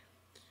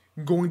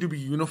going to be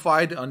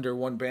unified under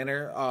one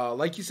banner.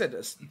 Like you said,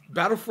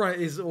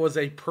 Battlefront was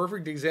a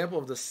perfect example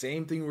of the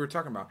same thing we were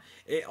talking about.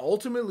 It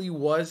ultimately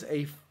was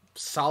a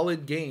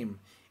solid game.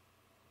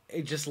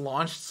 It just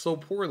launched so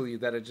poorly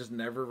that it just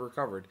never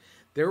recovered.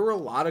 There were a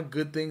lot of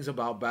good things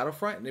about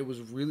Battlefront, and it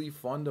was really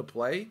fun to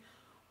play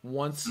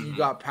once you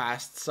got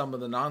past some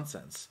of the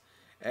nonsense.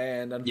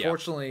 And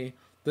unfortunately,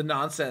 the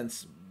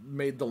nonsense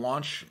made the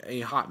launch a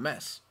hot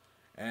mess.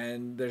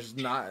 And there's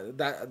not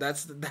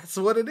that's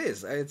what it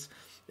is. It's,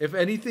 if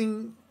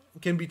anything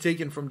can be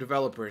taken from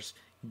developers,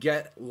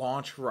 get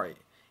launch right.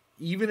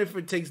 Even if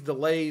it takes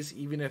delays,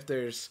 even if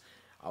there's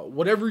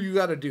whatever you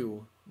got to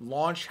do,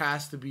 launch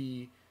has to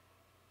be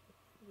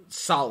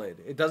solid.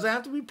 It doesn't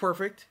have to be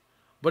perfect,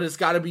 but it's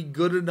got to be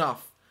good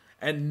enough.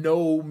 and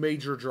no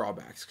major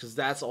drawbacks, because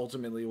that's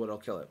ultimately what'll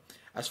kill it.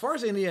 As far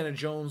as Indiana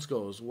Jones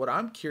goes, what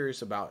I'm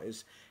curious about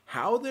is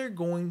how they're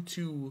going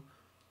to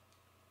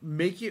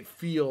make it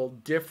feel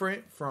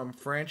different from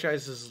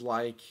franchises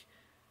like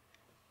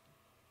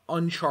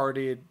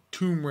Uncharted,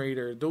 Tomb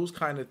Raider, those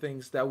kind of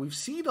things that we've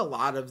seen a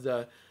lot of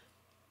the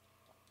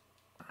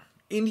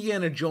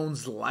Indiana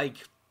Jones-like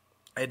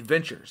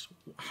adventures.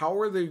 How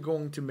are they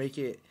going to make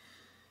it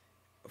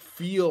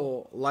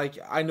feel like,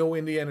 I know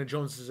Indiana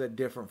Jones is a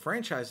different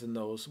franchise than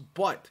those,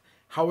 but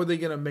how are they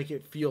going to make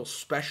it feel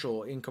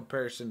special in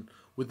comparison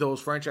with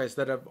those franchises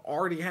that have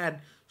already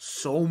had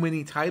so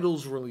many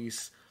titles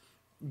released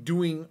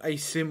doing a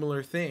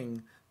similar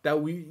thing that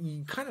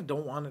you kind of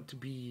don't want it to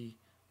be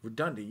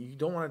redundant. You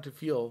don't want it to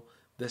feel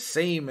the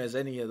same as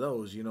any of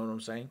those, you know what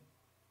I'm saying?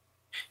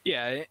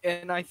 Yeah,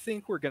 and I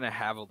think we're going to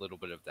have a little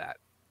bit of that.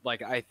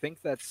 Like, I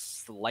think that's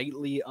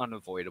slightly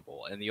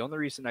unavoidable. And the only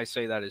reason I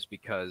say that is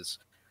because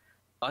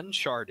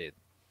Uncharted,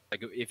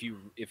 like if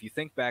you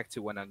think back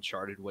to when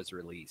Uncharted was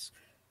released,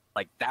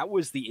 like that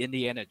was the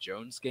Indiana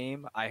Jones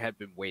game I had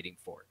been waiting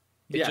for.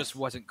 It just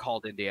wasn't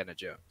called Indiana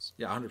Jones.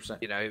 Yeah,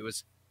 100%. You know, it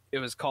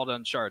was called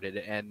Uncharted,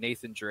 and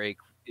Nathan Drake,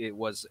 it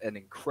was an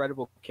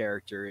incredible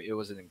character. It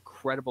was an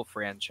incredible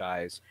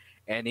franchise,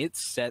 and it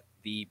set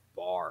the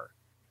bar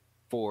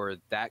for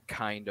that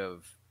kind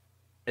of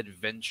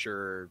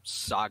adventure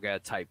saga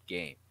type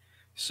game.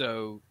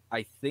 So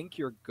I think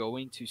you're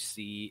going to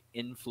see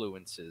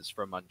influences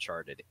from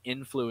Uncharted,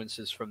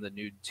 influences from the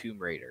new Tomb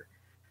Raider.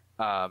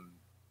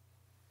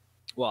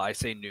 Well, I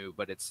say new,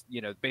 but it's,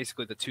 you know,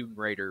 basically the Tomb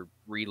Raider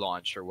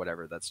relaunch or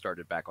whatever that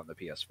started back on the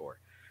PS4.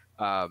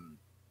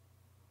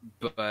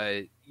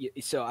 But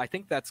so I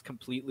think that's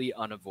completely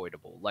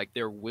unavoidable. Like,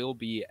 there will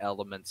be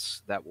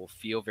elements that will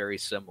feel very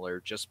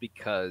similar just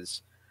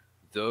because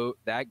though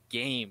that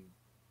game,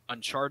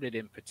 Uncharted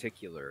in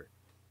particular,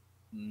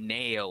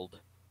 nailed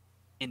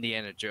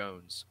Indiana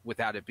Jones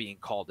without it being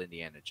called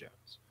Indiana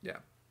Jones. Yeah.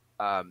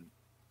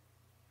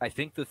 I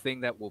think the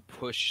thing that will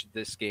push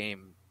this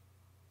game,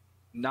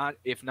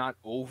 if not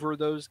over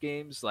those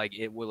games, like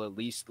it will at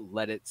least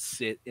let it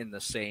sit in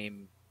the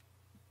same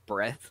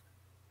breath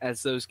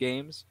as those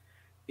games,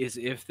 is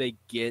if they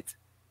get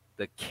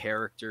the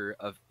character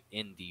of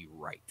Indy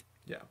right.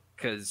 Yeah.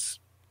 Because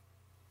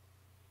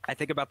I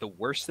think about the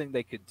worst thing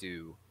they could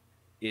do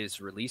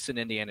is release an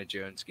Indiana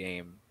Jones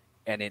game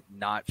and it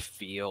not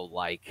feel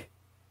like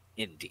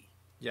Indy.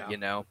 Yeah. You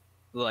know?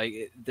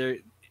 Like,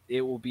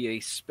 it will be a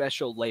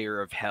special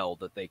layer of hell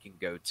that they can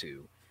go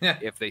to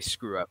if they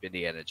screw up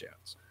Indiana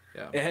Jones.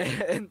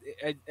 Yeah.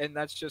 And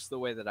that's just the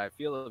way that I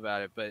feel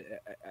about it. But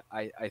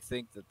I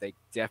think that they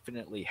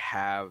definitely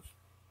have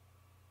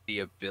the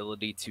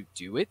ability to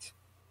do it.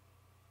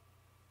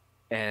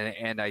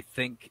 And I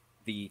think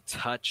the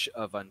touch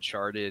of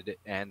Uncharted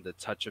and the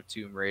touch of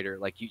Tomb Raider,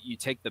 like you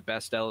take the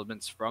best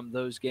elements from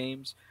those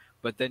games,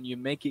 but then you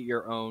make it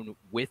your own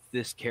with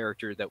this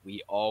character that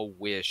we all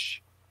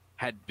wish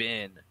had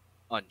been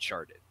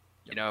Uncharted.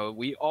 You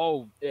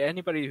know,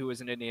 anybody who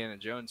is an Indiana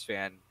Jones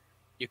fan,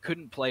 you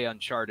couldn't play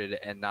Uncharted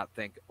and not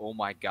think, oh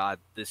my God,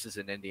 this is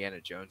an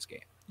Indiana Jones game.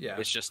 Yeah.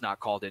 It's just not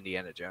called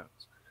Indiana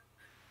Jones.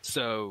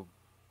 So,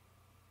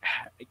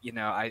 you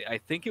know, I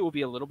think it will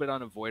be a little bit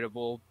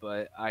unavoidable,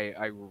 but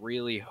I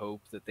really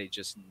hope that they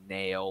just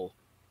nail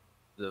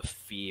the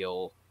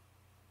feel,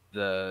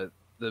 the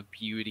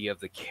beauty of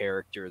the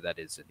character that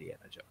is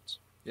Indiana Jones.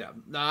 Yeah.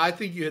 No, I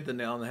think you hit the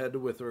nail on the head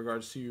with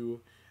regards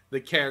to the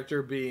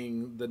character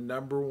being the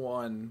number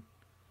one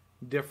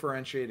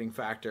differentiating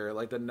factor,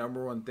 like the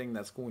number one thing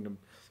that's going to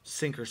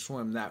sink or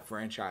swim that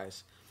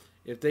franchise.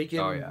 If they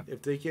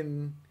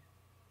can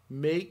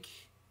make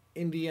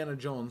Indiana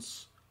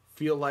Jones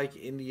feel like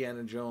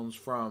Indiana Jones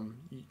from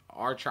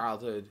our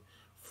childhood,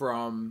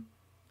 from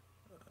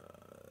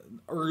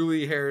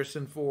early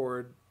Harrison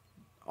Ford,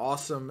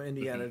 awesome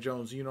Indiana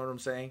Jones, you know what I'm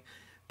saying?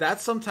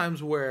 That's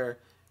sometimes where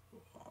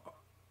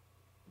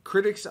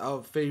critics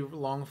of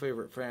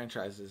favorite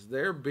franchises,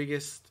 their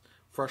biggest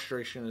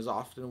frustration is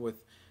often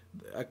with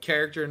a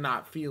character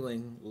not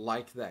feeling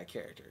like that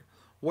character.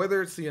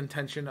 Whether it's the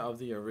intention of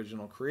the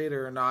original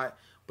creator or not,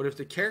 but if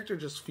the character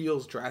just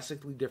feels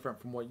drastically different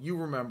from what you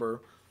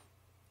remember,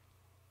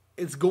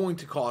 it's going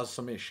to cause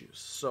some issues.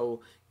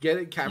 So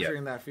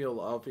capturing that feel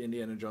of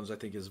Indiana Jones, I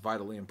think, is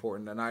vitally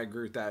important, and I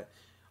agree with that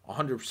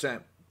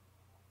 100%.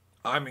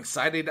 I'm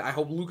excited. I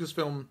hope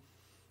Lucasfilm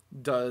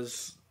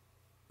does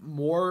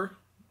more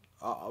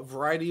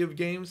variety of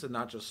games and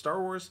not just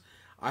Star Wars.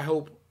 I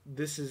hope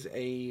this is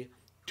a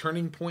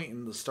turning point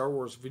in the Star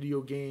Wars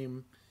video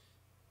game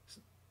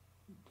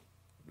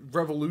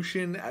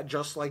revolution,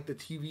 just like the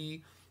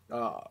TV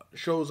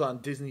shows on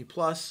Disney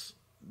Plus,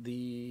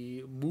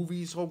 the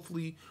movies.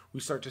 Hopefully we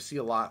start to see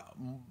a lot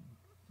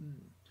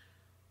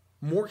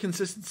more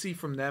consistency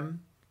from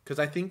them, because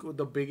I think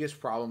the biggest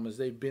problem is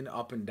they've been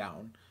up and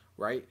down,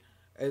 right?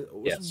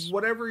 Yes.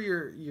 Whatever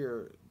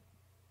your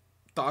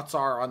thoughts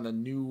are on the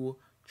new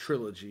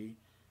trilogy,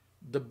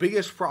 the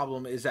biggest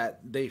problem is that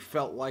they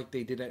felt like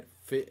they didn't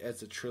fit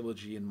as a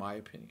trilogy, in my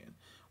opinion,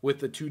 with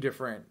the two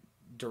different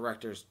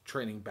directors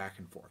training back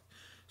and forth.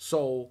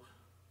 So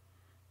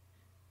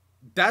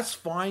that's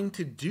fine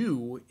to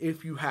do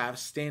if you have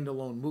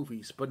standalone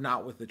movies, but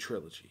not with the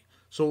trilogy.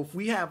 So if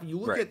we have, you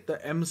look at the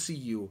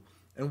MCU,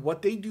 and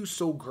what they do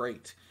so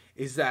great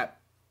is that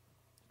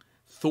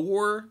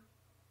Thor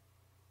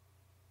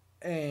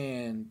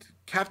and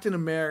Captain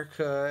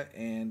America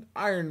and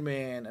Iron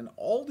Man and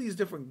all these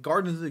different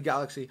Guardians of the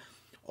Galaxy,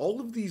 all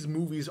of these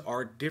movies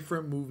are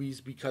different movies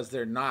because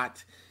they're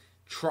not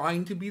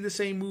trying to be the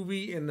same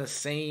movie in the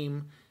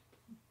same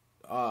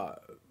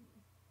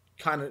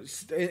kind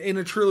of in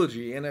a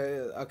trilogy, in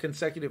a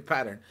consecutive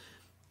pattern.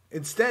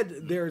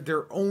 Instead, they're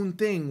their own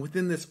thing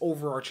within this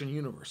overarching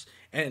universe.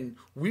 And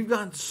we've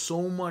gotten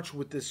so much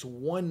with this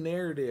one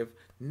narrative,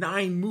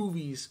 9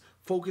 movies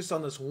focused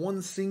on this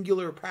one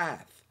singular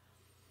path.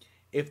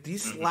 If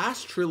this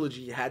last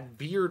trilogy had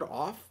veered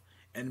off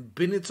and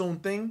been its own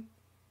thing,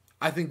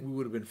 I think we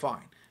would have been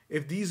fine.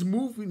 If these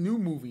new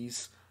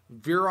movies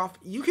veer off,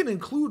 you can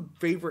include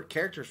favorite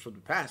characters from the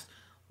past.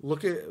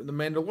 Look at The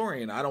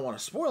Mandalorian. I don't want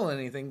to spoil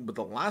anything, but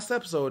the last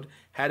episode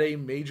had a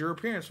major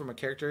appearance from a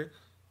character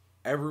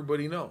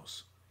everybody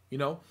knows, you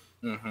know?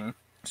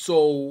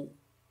 So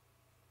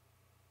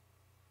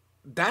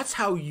that's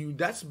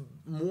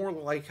more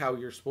like how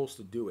you're supposed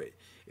to do it,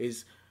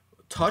 is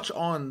touch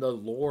on the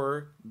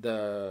lore,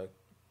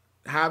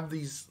 have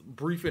these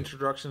brief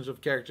introductions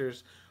of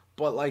characters,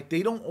 but like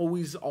they don't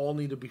always all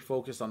need to be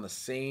focused on the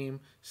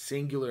same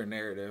singular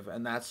narrative.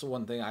 And that's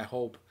one thing I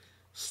hope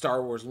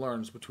Star Wars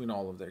learns between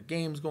all of their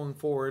games going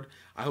forward.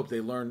 I hope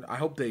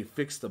they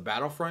fix the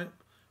Battlefront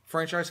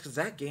franchise, because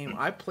that game,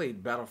 I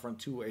played Battlefront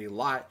 2 a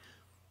lot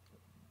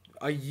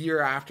a year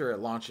after it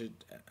launched,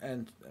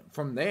 and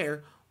from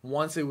there,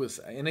 once it was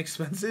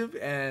inexpensive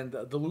and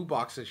the loot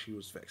box issue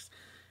was fixed,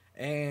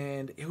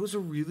 and it was a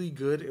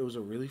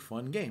really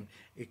fun game.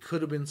 It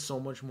could have been so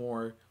much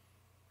more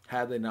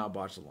had they not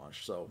botched the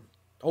launch. So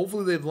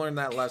hopefully they've learned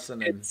that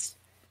lesson.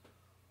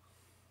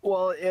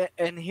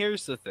 And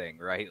here's the thing,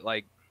 right?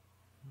 Like,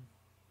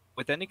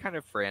 with any kind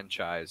of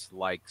franchise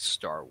like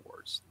Star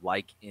Wars,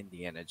 like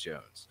Indiana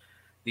Jones,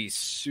 these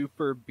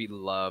super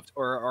beloved,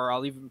 or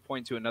I'll even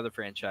point to another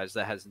franchise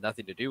that has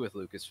nothing to do with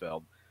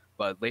Lucasfilm,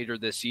 but later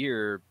this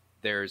year,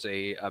 there's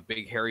a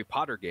big Harry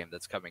Potter game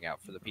that's coming out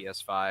for the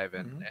PS5,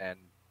 and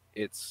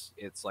it's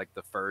like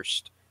the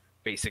first,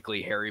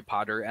 basically, Harry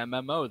Potter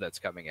MMO that's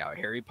coming out.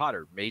 Harry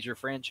Potter, major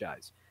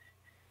franchise.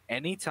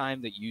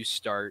 Anytime that you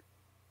start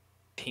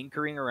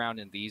tinkering around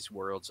in these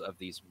worlds of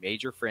these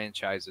major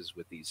franchises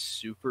with these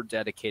super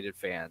dedicated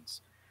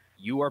fans,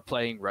 you are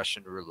playing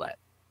Russian roulette.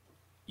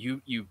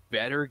 You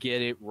better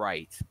get it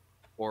right,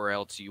 or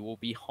else you will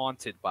be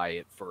haunted by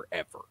it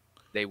forever.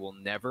 They will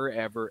never,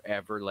 ever,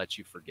 ever let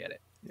you forget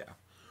it. Yeah.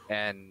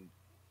 And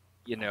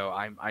you know,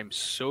 I'm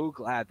so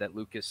glad that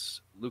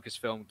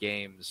Lucasfilm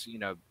Games, you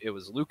know, it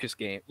was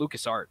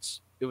LucasArts.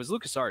 It was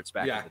LucasArts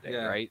back in the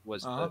day, right?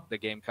 Was the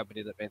game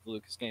company that made the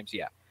Lucas games.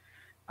 Yeah.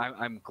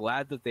 I'm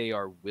glad that they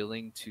are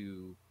willing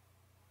to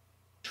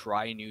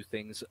try new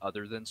things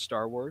other than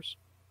Star Wars.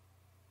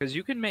 Because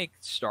you can make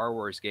Star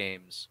Wars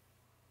games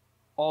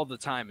all the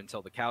time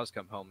until the cows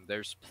come home.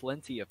 There's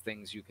plenty of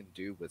things you can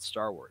do with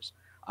Star Wars.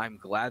 I'm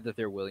glad that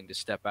they're willing to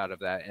step out of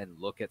that and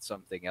look at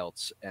something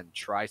else and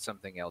try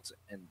something else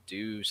and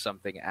do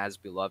something as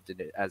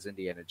beloved as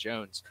Indiana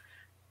Jones.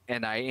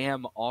 And I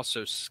am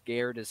also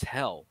scared as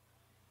hell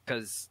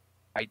because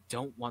I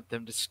don't want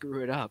them to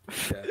screw it up.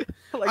 Yeah.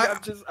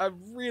 I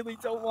really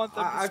don't want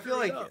them to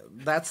screw it up. I feel like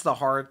that's the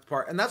hard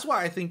part. And that's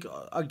why I think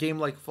a game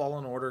like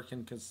Fallen Order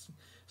can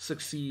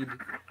succeed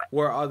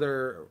where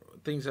other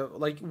things have,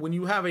 like when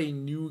you have a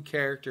new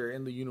character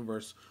in the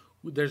universe,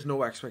 there's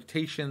no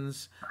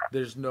expectations,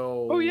 there's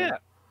no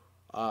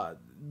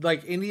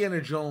like Indiana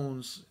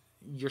Jones,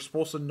 you're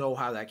supposed to know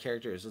how that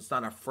character is. It's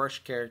not a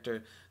fresh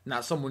character,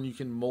 not someone you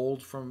can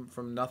mold from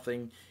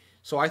nothing.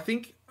 So I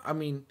think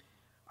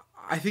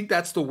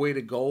that's the way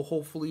to go,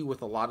 hopefully,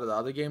 with a lot of the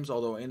other games,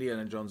 although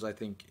Indiana Jones, I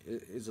think,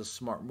 is a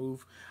smart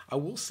move. I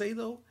will say,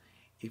 though,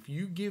 if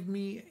you give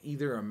me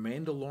either a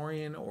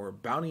Mandalorian or a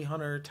Bounty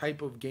Hunter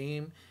type of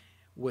game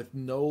with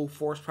no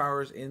force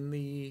powers in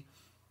the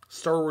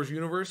Star Wars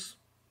universe,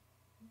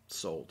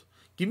 sold.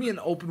 Give me an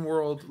open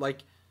world,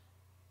 like,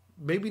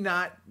 maybe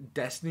not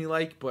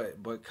Destiny-like,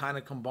 but kind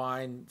of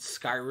combine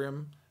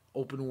Skyrim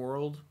open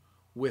world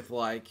with,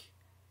 like,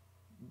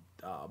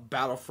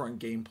 Battlefront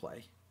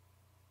gameplay.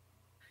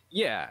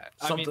 Yeah,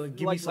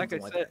 give me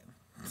something like that.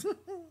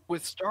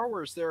 With Star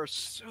Wars, there are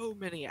so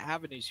many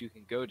avenues you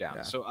can go down.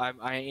 Yeah. So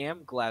I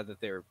am glad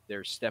that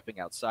they're stepping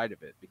outside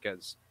of it,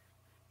 because,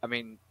 I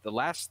mean, the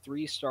last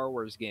 3 Star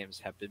Wars games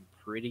have been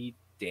pretty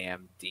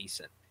damn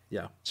decent.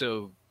 Yeah.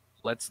 So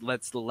let's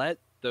let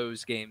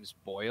those games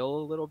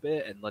boil a little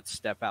bit and let's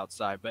step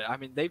outside. But I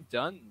mean, they've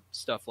done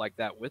stuff like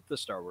that with the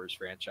Star Wars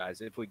franchise.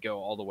 If we go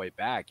all the way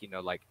back, you know,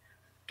 like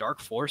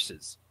Dark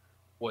Forces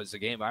was a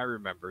game I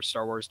remember,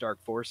 Star Wars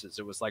Dark Forces.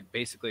 It was like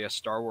basically a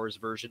Star Wars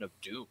version of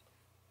Doom,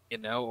 you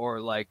know, or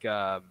like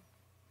they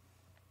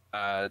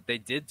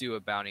did do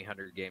a bounty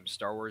hunter game,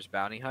 Star Wars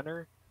Bounty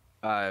Hunter,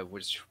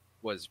 which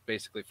was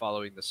basically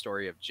following the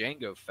story of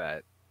Jango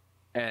Fett,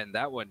 and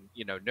that one,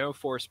 no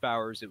force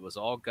powers. It was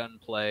all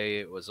gunplay.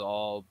 It was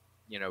all,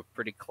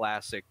 pretty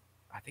classic.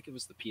 I think it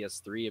was the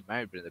PS3. It might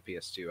have been the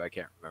PS2. I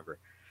can't remember.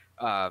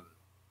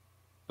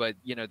 But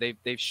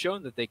they've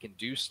shown that they can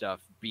do stuff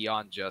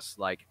beyond just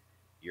like,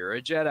 you're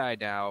a Jedi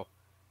now.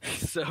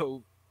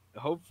 So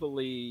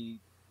hopefully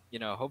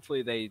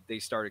they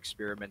start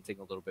experimenting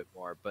a little bit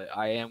more. But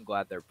I am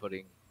glad they're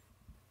putting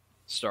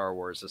Star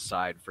Wars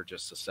aside for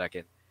just a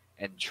second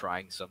and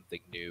trying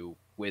something new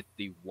with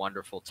the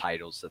wonderful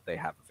titles that they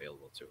have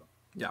available to them.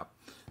 Yeah,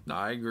 no,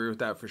 I agree with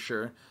that for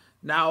sure.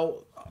 Now,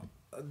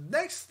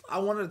 next, I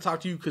wanted to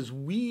talk to you because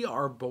we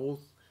are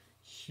both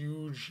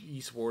huge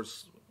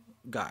esports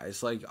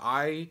guys. Like,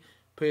 I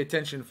pay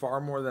attention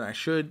far more than I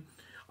should.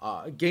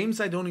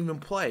 Games I don't even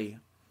play,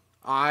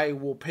 I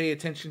will pay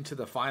attention to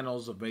the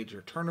finals of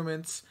major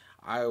tournaments.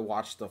 I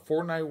watch the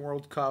Fortnite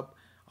World Cup.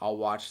 I'll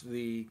watch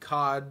the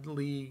COD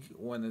League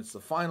when it's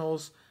the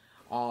finals.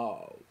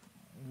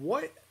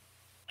 We're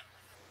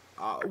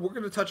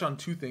going to touch on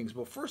two things,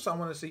 but first I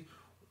want to see,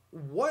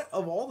 what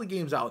of all the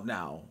games out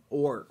now,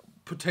 or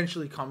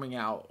potentially coming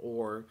out,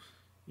 or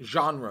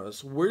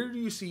genres, where do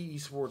you see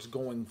esports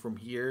going from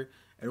here,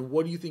 and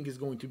what do you think is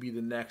going to be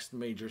the next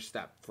major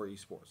step for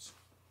esports?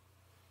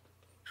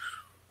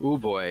 Oh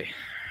boy,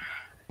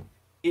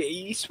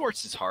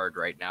 esports is hard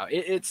right now.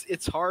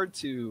 It's hard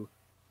to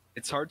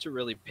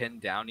really pin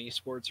down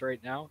esports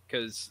right now,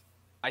 because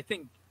I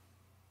think,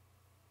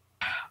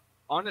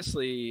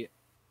 honestly,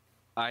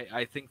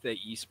 I think that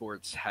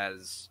esports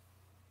has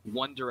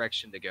one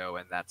direction to go,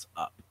 and that's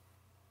up.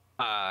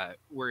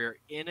 We're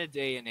in a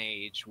day and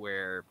age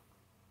where,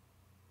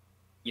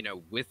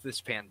 with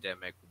this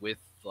pandemic, with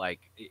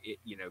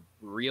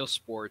real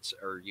sports,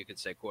 or you could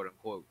say quote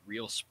unquote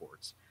real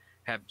sports,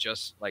 have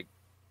just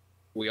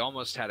we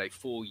almost had a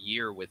full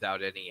year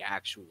without any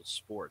actual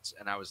sports.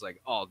 And I was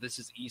like, oh, this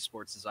is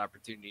esports'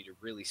 opportunity to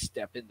really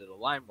step into the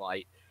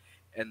limelight.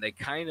 And they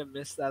kind of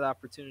missed that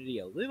opportunity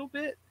a little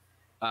bit.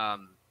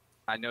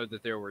 I know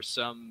that there were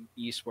some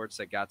esports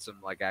that got some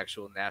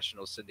actual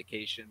national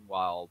syndication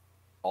while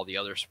all the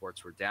other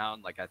sports were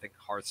down. I think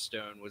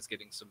Hearthstone was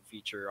getting some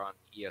feature on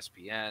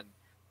ESPN.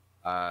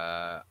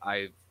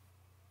 I've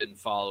been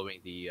following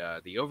the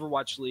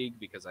Overwatch League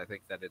because I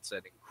think that it's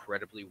an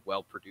incredibly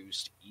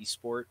well-produced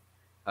esport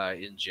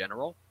in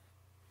general.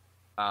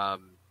 But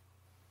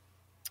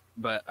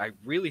I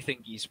really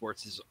think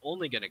esports is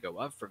only going to go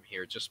up from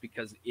here, just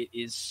because it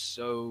is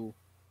so...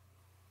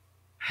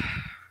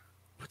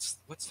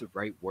 What's the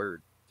right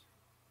word?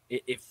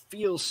 It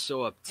feels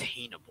so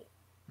obtainable.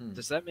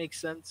 Does that make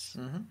sense?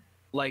 Mm-hmm.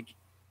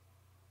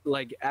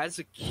 Like as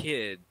a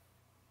kid,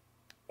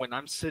 when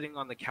I'm sitting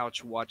on the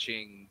couch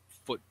watching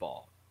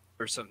football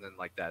or something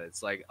like that,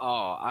 it's like,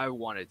 oh, I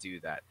want to do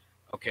that.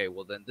 Okay,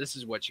 well then this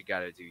is what you got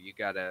to do. You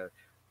got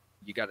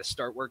to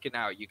start working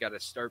out. You got to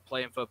start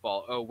playing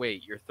football. Oh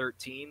wait, you're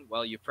 13?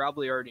 Well, you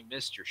probably already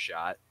missed your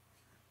shot,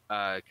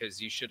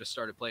 because you should have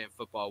started playing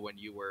football when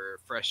you were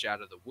fresh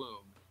out of the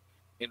womb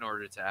in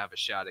order to have a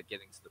shot at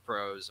getting to the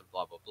pros and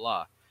blah, blah,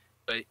 blah.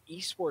 But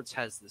esports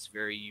has this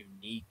very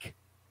unique,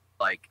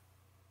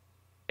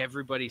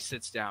 everybody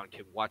sits down,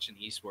 can watch an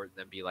esport, and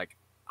then be like,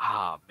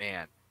 ah,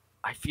 man,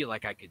 I feel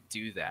like I could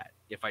do that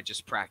if I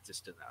just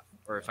practiced enough,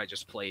 or if I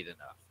just played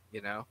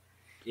enough,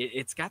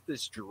 It's got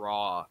this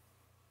draw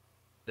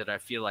that I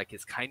feel like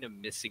is kind of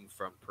missing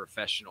from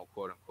professional,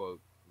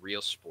 quote-unquote,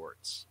 real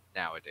sports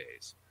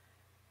nowadays.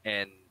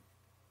 And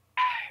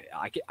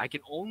I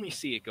can only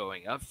see it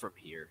going up from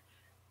here.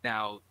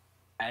 Now,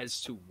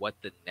 as to what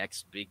the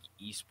next big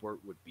esport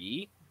would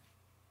be,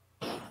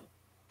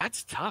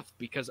 that's tough,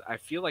 because I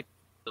feel like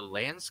the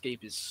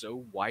landscape is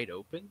so wide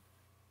open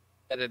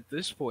that at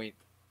this point,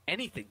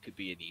 anything could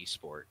be an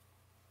esport,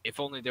 if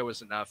only there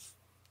was enough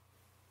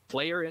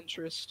player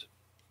interest,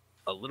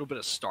 a little bit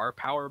of star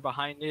power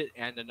behind it,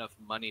 and enough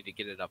money to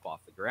get it up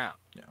off the ground.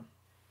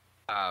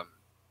 Yeah.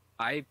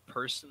 I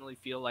personally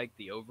feel like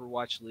the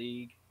Overwatch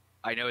League,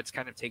 I know it's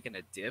kind of taken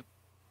a dip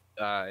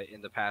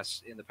in the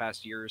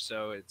past year or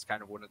so. It's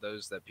kind of one of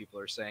those that people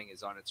are saying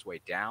is on its way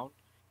down.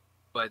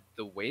 But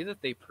the way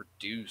that they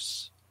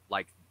produce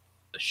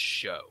the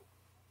show,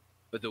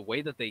 but the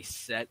way that they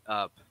set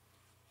up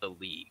the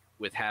league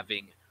with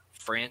having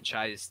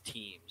franchise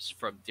teams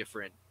from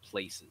different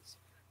places,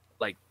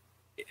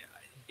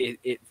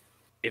 it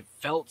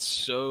felt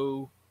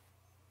so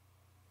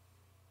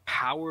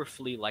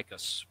powerfully like a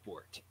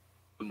sport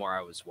the more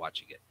I was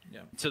watching it.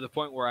 Yeah. To the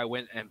point where I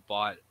went and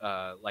bought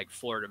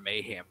Florida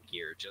Mayhem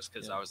gear, just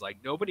because I was like,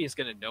 nobody is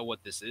going to know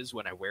what this is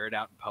when I wear it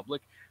out in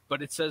public,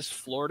 but it says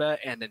Florida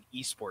and an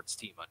esports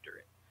team under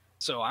it,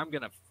 so I'm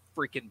going to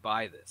freaking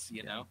buy this,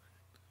 you know?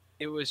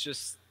 It was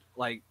just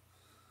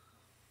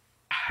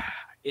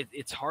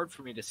it's hard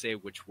for me to say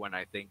which one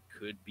I think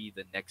could be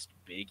the next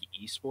big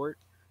esport.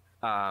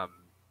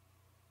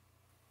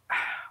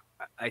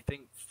 I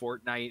think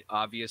Fortnite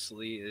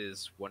obviously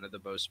is one of the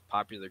most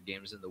popular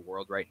games in the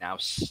world right now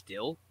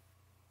still.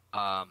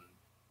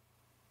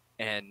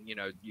 And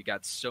you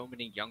got so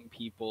many young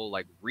people,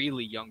 like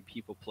really young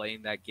people,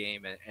 playing that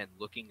game and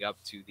looking up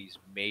to these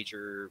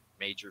major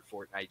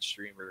Fortnite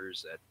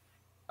streamers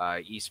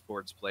and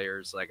esports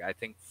players. Like, I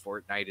think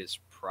Fortnite is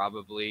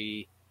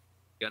probably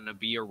gonna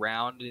be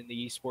around in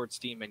the esports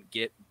team and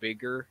get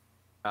bigger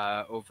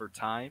over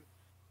time.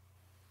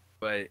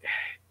 But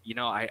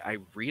I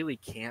really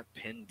can't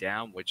pin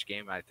down which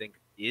game I think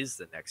is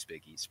the next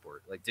big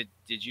esport. Like,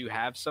 did you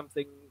have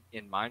something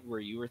in mind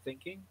where you were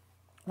thinking?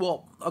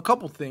 Well, a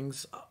couple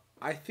things.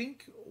 I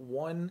think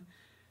one,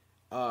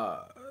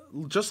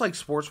 just like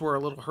sports were a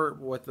little hurt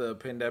with the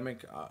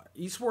pandemic,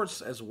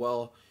 esports as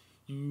well.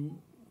 You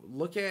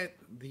look at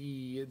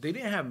they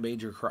didn't have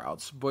major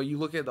crowds, but you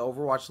look at the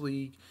Overwatch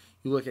League,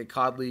 you look at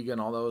COD League and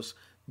all those.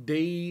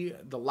 The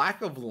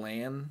lack of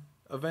LAN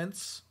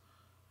events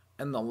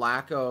and the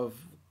lack of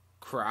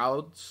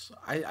crowds,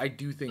 I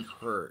do think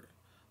hurt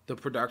the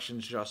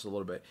productions just a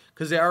little bit,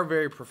 because they are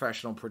very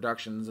professional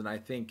productions, and I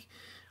think.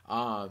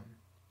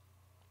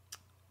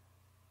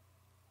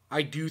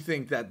 I do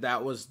think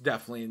that was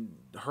definitely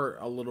hurt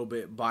a little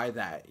bit by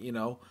that,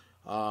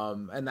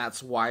 and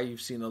that's why you've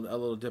seen a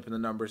little dip in the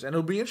numbers. And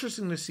it'll be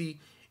interesting to see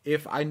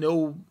if, I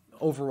know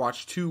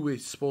Overwatch 2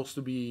 is supposed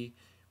to be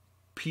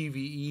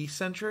PvE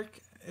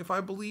centric, if I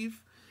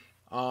believe.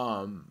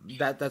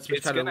 That's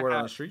kind of word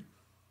on the street.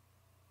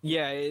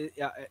 Yeah,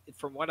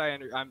 from what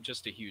I'm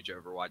just a huge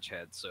Overwatch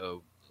head,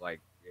 so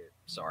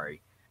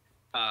sorry.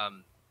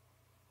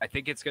 I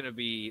think it's going to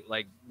be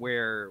like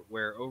where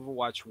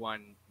Overwatch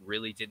 1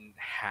 really didn't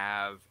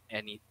have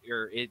any,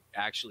 or it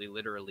actually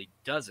literally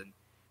doesn't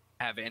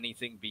have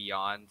anything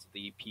beyond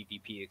the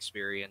PvP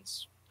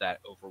experience that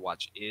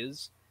Overwatch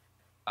is.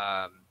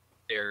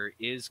 There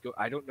is,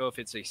 I don't know if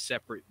it's a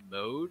separate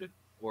mode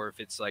or if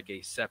it's like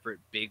a separate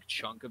big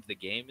chunk of the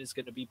game is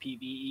going to be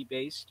PvE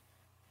based.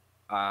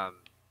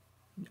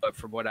 But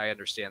from what I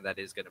understand, that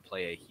is going to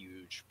play a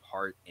huge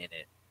part in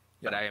it.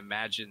 But I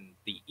imagine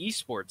the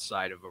esports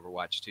side of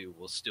Overwatch 2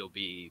 will still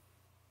be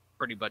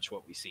pretty much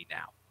what we see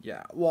now.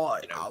 Yeah. Well,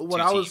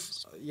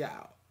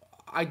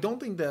 I don't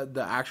think that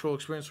the actual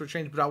experience will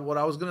change, but what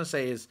I was going to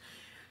say is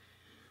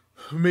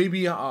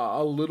maybe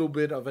a little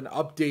bit of an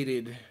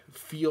updated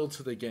feel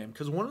to the game.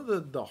 Because one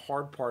of the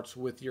hard parts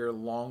with your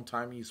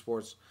long-time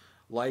esports,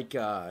 like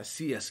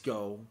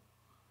CSGO,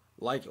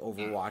 like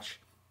Overwatch,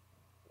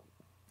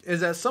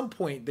 is at some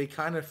point they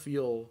kind of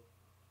feel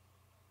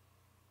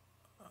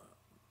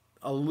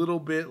a little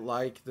bit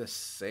like the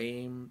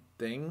same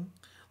thing.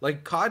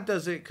 Like COD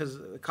does it because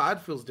COD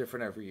feels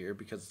different every year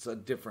because it's a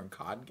different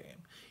COD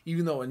game.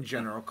 Even though in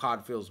general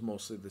COD feels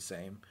mostly the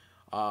same.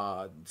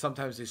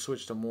 Sometimes they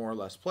switch to more or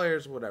less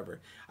players,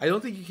 whatever. I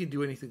don't think you can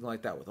do anything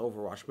like that with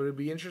Overwatch, but it'd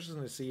be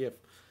interesting to see if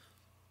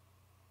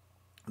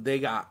they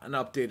got an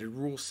updated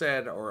rule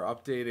set or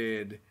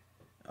updated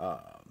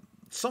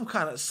some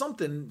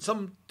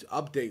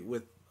update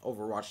with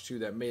Overwatch 2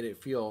 that made it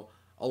feel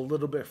a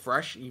little bit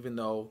fresh, even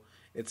though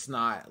it's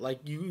not. Like,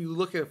 you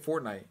look at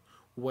Fortnite,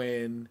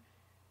 when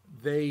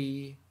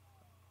they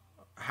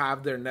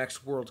have their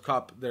next World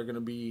Cup,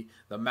 the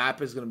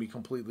map is going to be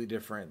completely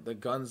different. The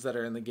guns that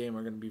are in the game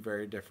are going to be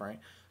very different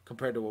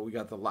compared to what we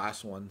got the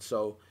last one.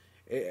 So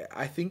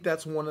I think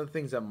that's one of the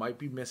things that might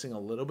be missing a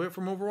little bit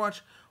from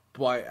Overwatch,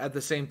 but at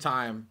the same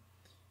time,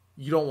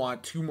 you don't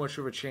want too much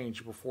of a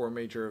change before a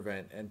major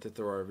event and to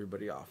throw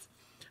everybody off.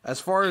 As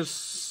far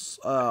as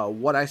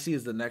what I see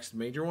as the next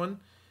major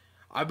one,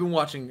 I've been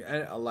watching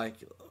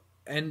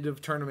end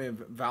of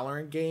tournament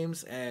Valorant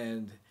games,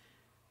 and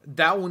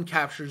that one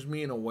captures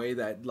me in a way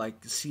that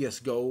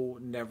CSGO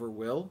never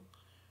will.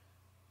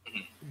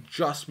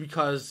 Just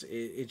because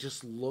it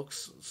just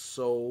looks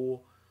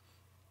so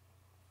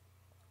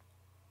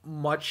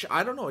much,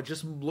 I don't know, it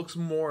just looks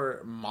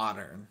more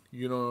modern.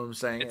 You know what I'm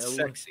saying? It's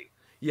sexy.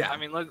 Yeah, I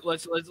mean,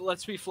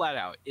 let's be flat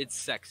out. It's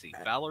sexy.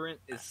 Valorant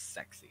is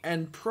sexy,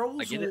 and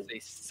pros. It is a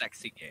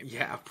sexy game.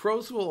 Yeah,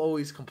 pros will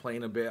always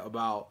complain a bit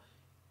about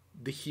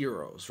the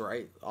heroes,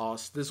 right? Oh,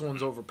 this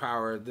one's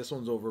overpowered. This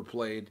one's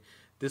overplayed.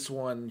 This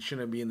one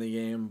shouldn't be in the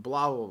game.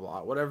 Blah blah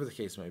blah. Whatever the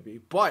case may be.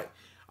 But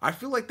I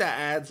feel like that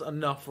adds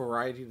enough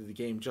variety to the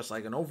game, just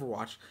like an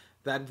Overwatch,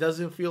 that it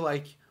doesn't feel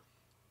like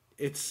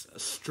it's a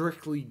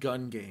strictly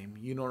gun game.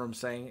 You know what I'm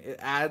saying? It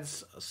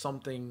adds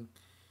something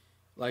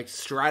like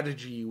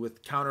strategy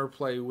with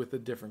counterplay with the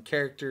different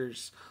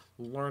characters,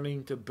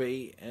 learning to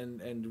bait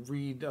and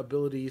read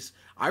abilities.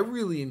 I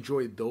really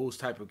enjoyed those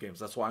type of games.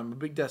 That's why I'm a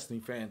big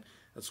Destiny fan.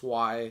 That's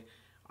why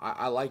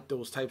I like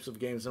those types of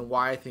games and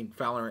why I think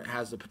Valorant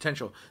has the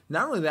potential.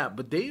 Not only that,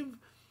 but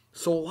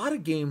so a lot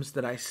of games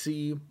that I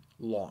see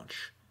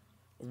launch,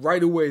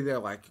 right away they're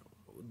like,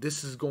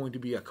 this is going to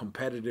be a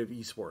competitive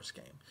esports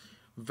game.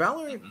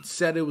 Valorant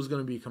said it was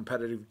going to be a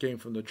competitive game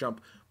from the jump,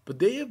 but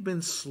they have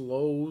been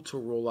slow to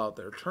roll out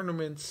their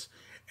tournaments,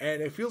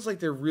 and it feels like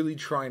they're really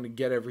trying to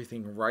get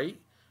everything right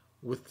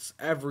with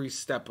every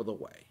step of the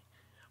way.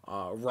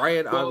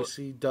 Riot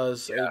obviously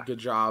does a good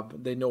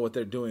job. They know what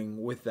they're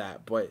doing with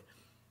that, but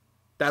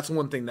that's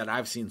one thing that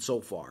I've seen so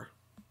far.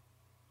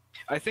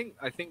 I think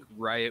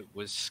Riot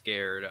was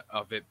scared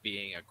of it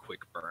being a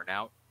quick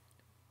burnout,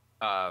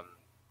 um,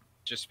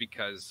 just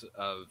because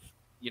of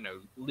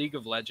League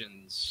of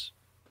Legends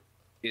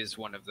is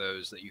one of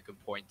those that you can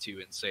point to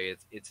and say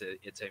it's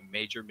a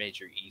major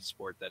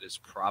esport that is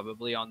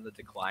probably on the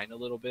decline a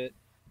little bit,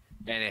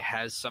 and it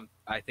has some.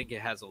 I think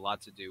it has a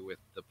lot to do with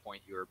the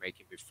point you were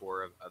making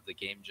before of the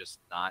game just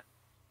not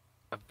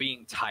of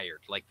being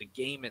tired. Like the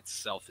game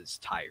itself is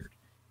tired.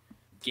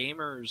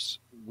 Gamers,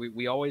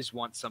 we always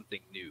want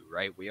something new,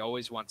 right? We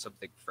always want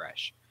something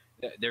fresh.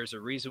 There's a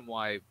reason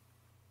why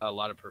a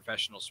lot of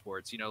professional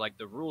sports, like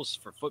the rules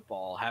for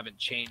football haven't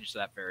changed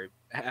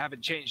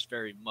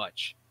very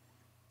much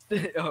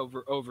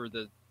over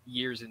the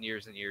years and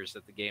years and years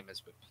that the game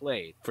has been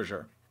played. For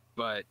sure.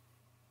 But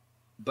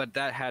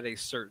that had a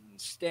certain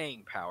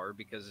staying power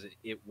because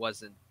it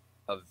wasn't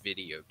a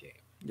video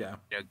game. Yeah.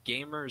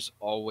 Gamers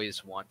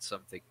always want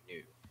something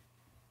new.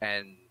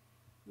 And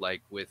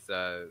like with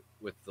the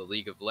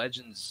League of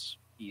Legends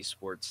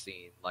esports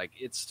scene, like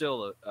it's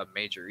still a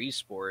major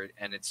esport,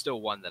 and it's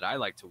still one that I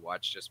like to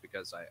watch just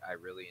because I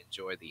really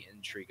enjoy the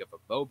intrigue of a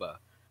MOBA.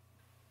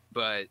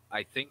 But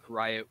I think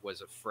Riot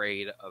was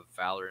afraid of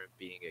Valorant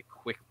being a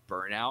quick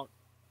burnout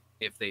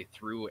if they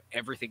threw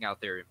everything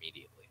out there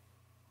immediately.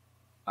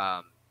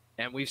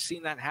 And we've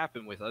seen that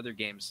happen with other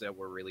games that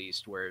were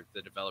released where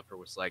the developer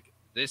was like,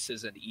 this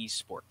is an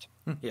esport.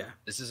 Yeah.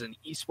 This is an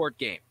esport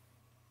game.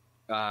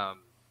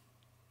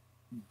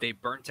 They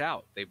burnt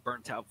out. They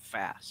burnt out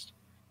fast.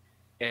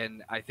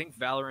 And I think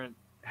Valorant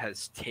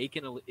has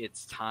taken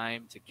its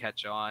time to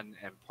catch on,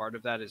 and part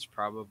of that is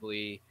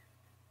probably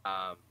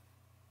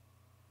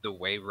the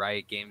way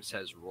Riot Games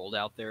has rolled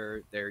out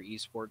their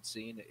esports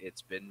scene.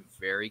 It's been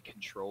very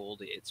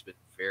controlled. It's been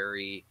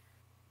very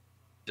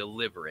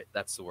deliberate.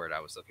 That's the word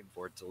I was looking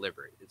for,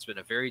 deliberate. It's been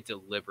a very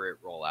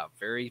deliberate rollout,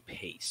 very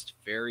paced,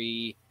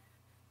 very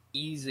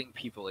easing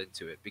people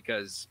into it,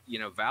 because,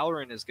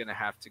 Valorant is going to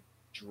have to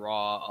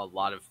draw a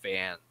lot of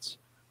fans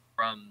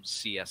from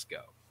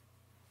CSGO.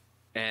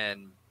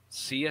 And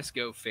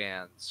CSGO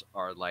fans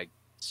are like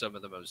some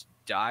of the most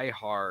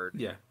die-hard.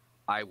 Yeah.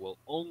 I will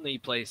only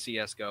play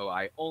CSGO.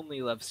 I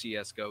only love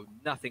CSGO.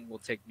 Nothing will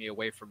take me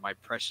away from my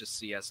precious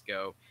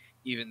CSGO,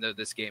 even though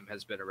this game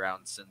has been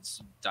around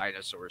since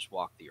dinosaurs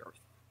walked the earth.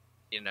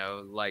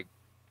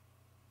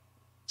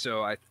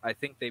 So I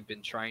think they've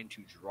been trying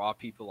to draw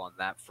people on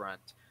that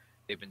front.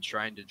 They've been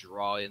trying to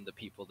draw in the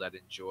people that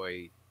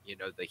enjoy,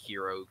 the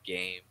hero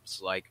games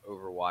like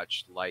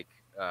Overwatch, like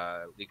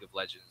League of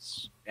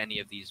Legends, any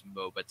of these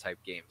MOBA type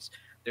games.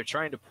 They're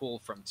trying to pull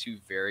from two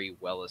very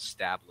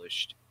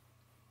well-established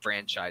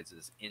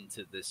franchises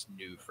into this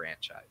new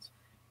franchise.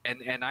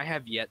 And I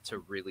have yet to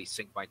really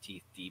sink my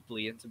teeth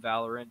deeply into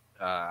Valorant.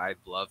 I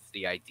love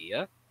the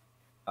idea,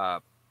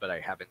 but I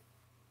haven't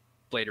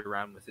played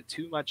around with it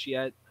too much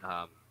yet.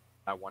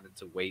 I wanted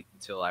to wait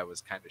until I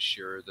was kind of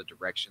sure the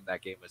direction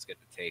that game was going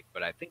to take,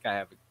 but I think I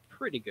have a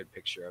pretty good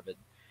picture of it.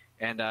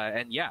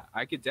 And yeah,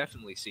 I could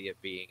definitely see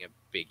it being a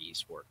big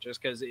esport,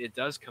 just because it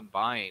does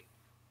combine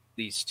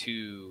these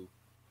two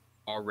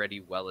already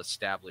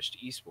well-established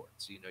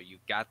esports.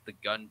 You've got the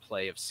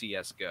gunplay of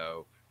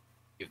CSGO,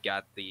 you've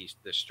got the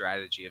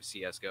strategy of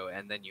CSGO,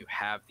 and then you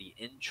have the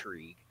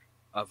intrigue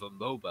of a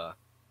MOBA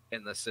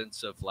in the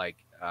sense of like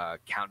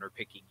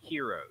counter-picking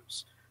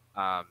heroes,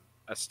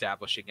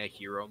 establishing a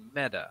hero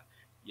meta.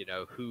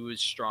 Who is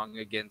strong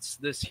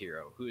against this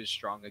hero? Who is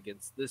strong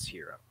against this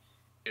hero?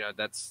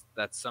 That's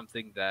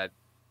something that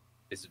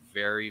is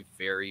very,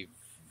 very,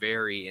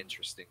 very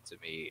interesting to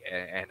me,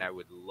 and I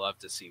would love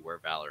to see where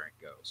Valorant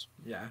goes.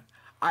 Yeah.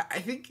 I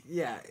think,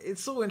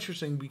 it's so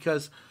interesting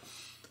because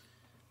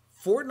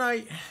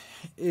Fortnite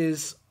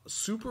is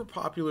super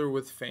popular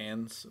with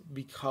fans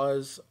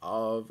because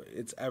of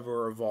its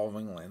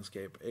ever-evolving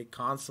landscape. It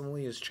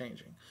constantly is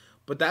changing.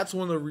 But that's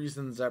one of the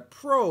reasons that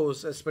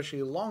pros,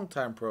 especially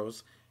longtime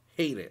pros,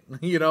 hate it.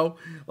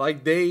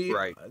 Like they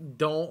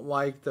don't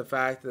like the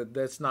fact that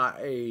that's not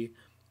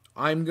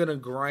I'm going to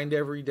grind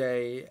every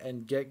day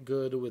and get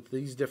good with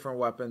these different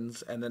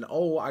weapons, and then,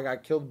 I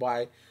got killed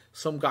by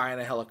some guy in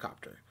a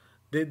helicopter.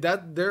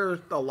 There are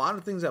a lot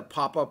of things that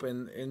pop up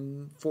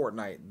in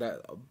Fortnite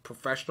that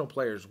professional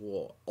players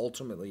will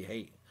ultimately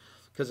hate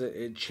because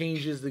it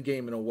changes the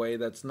game in a way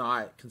that's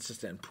not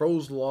consistent.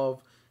 Pros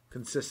love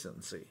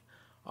consistency.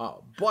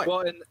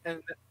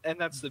 And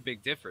that's the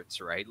big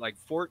difference, right? Like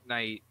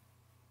Fortnite,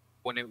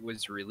 when it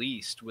was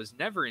released, was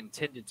never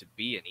intended to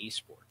be an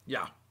esport.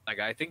 Yeah. Like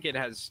I think it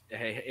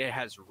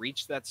has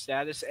reached that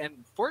status,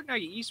 and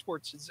Fortnite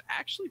esports is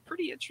actually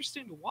pretty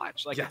interesting to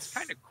watch. Like It's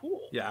kind of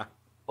cool. Yeah.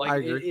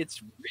 Like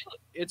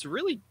it's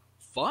really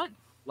fun.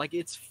 Like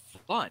it's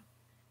fun.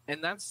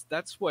 And that's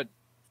what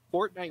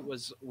Fortnite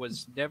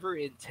was never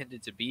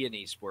intended to be an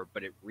esport,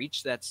 but it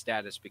reached that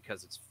status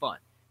because it's fun.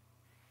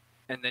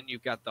 And then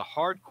you've got the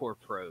hardcore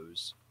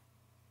pros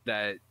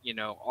that,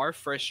 are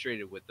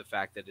frustrated with the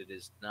fact that it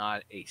is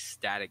not a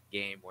static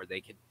game where they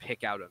can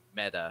pick out a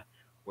meta,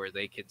 where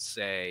they can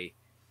say,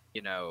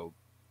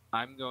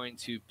 I'm going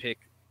to pick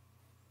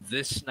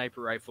this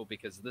sniper rifle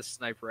because this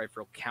sniper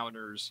rifle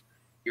counters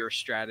your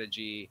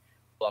strategy,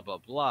 blah, blah,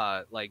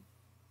 blah. Like,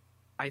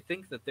 I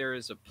think that there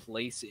is a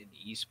place in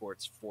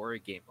esports for a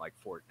game like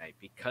Fortnite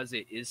because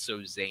it is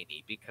so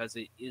zany, because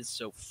it is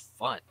so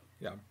fun.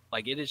 Yeah.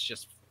 Like, it is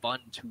just fun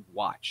to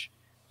watch.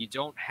 You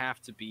don't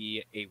have to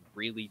be a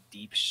really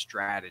deep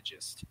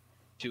strategist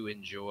to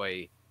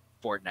enjoy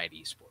Fortnite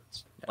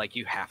esports. Yeah. Like,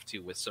 you have to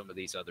with some of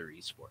these other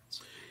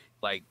esports.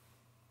 Like,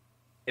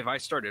 if I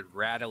started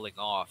rattling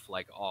off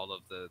like all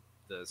of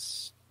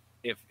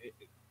if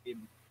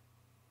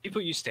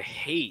people used to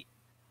hate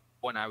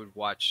when I would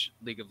watch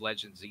League of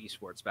Legends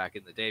esports back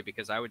in the day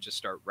because I would just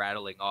start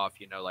rattling off,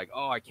 like,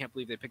 oh, I can't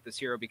believe they picked this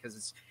hero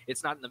because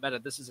it's not in the meta.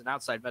 This is an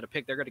outside meta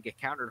pick. They're going to get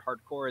countered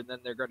hardcore, and then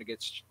they're going to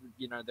get,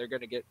 they're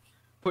going to get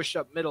pushed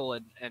up middle,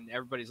 and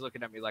everybody's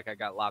looking at me like I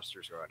got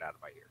lobsters growing out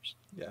of my ears.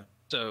 Yeah.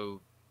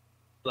 So,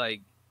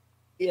 like,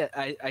 yeah,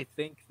 I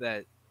think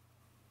that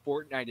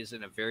Fortnite is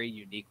in a very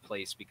unique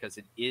place because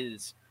it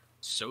is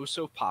so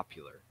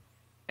popular,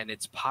 and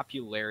its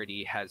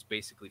popularity has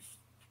basically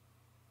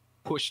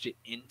pushed it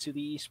into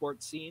the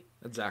esports scene,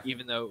 Exactly.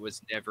 even though it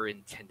was never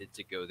intended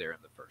to go there in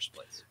the first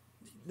place.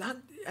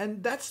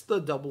 And that's the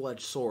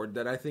double-edged sword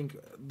that I think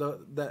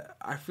that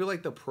I feel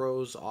like the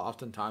pros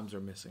oftentimes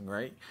are missing,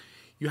 right?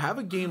 You have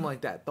a game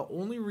like that. The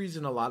only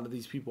reason a lot of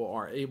these people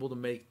are able to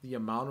make the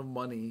amount of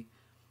money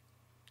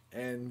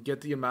and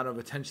get the amount of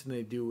attention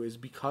they do is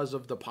because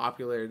of the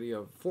popularity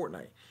of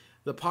Fortnite.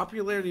 The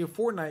popularity of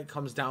Fortnite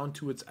comes down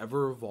to its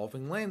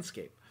ever-evolving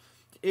landscape.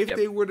 If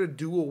they were to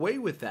do away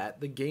with that,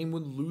 the game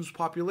would lose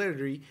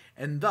popularity,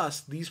 and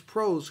thus these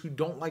pros who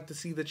don't like to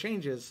see the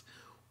changes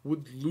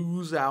would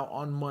lose out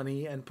on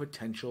money and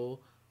potential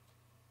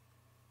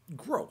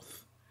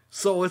growth.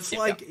 So it's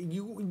like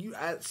you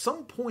at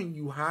some point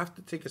you have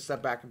to take a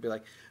step back and be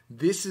like,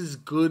 this is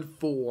good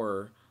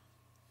for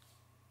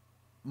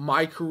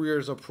my career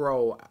as a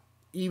pro,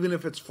 even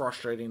if it's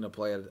frustrating to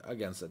play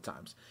against at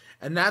times.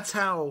 And that's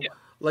how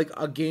like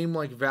a game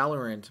like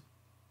Valorant,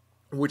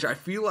 which I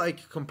feel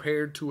like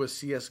compared to a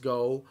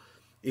CSGO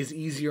is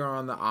easier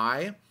on the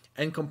eye,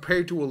 and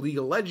compared to a League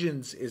of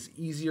Legends is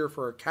easier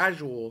for a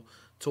casual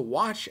to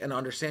watch and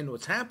understand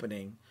what's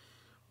happening.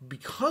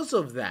 Because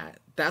of that,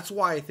 that's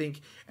why I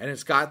think, and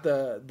it's got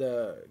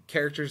the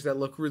characters that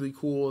look really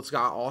cool. It's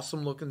got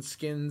awesome looking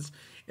skins,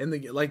 and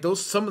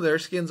some of their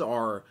skins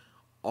are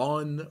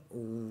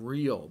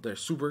unreal. They're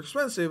super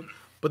expensive,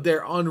 but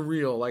they're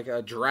unreal. Like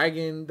a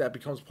dragon that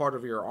becomes part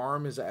of your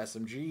arm is a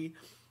SMG.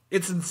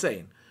 It's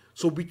insane.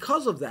 So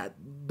because of that,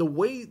 the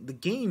way the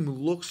game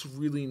looks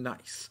really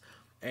nice,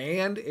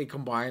 and it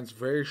combines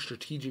very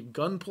strategic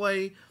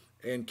gunplay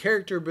and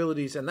character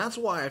abilities, and that's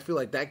why I feel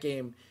like that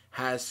game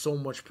has so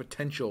much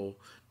potential,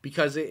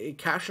 because it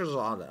captures a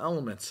lot of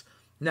elements.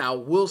 Now,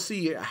 we'll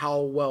see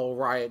how well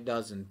Riot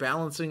does in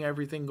balancing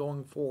everything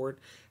going forward,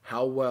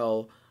 how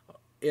well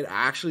it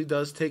actually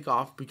does take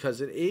off, because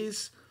it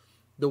is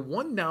the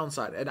one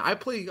downside. And I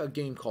play a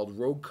game called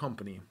Rogue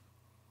Company,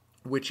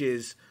 which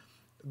is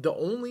the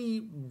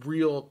only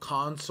real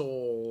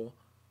console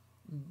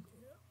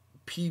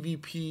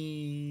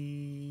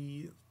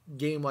PvP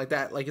game like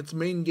that. Like, its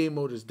main game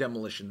mode is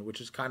Demolition,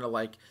 which is kind of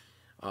like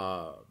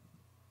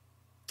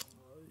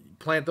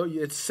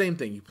it's the same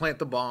thing. You plant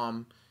the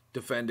bomb,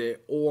 defend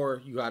it,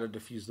 or you got to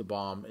defuse the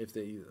bomb if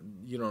they,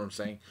 you know what I'm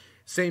saying?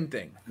 Same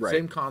thing. Right.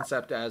 Same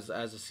concept as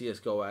a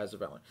CSGO, as a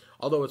Valorant.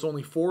 Although it's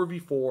only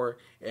 4v4,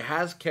 it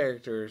has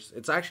characters.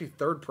 It's actually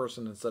third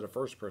person instead of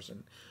first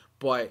person,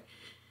 but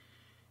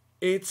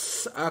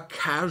it's a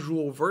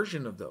casual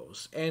version of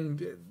those.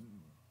 And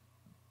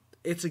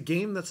it's a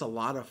game that's a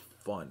lot of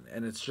fun,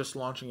 and it's just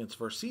launching its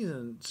first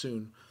season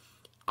soon.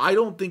 I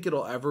don't think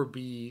it'll ever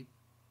be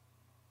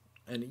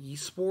an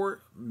esport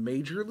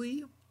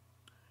majorly,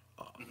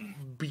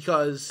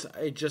 because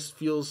it just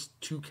feels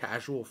too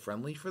casual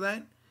friendly for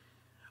that.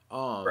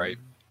 Right.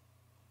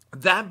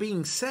 That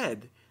being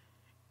said,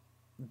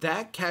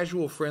 that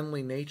casual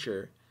friendly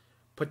nature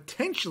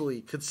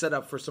potentially could set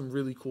up for some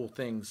really cool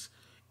things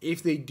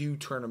if they do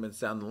tournaments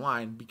down the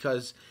line,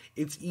 because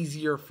it's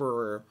easier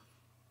for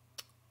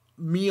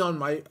me on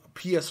my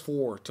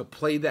PS4 to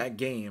play that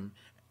game.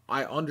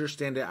 I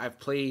understand it.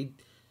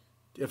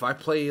 If I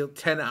play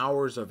 10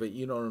 hours of it,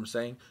 you know what I'm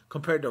saying?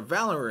 Compared to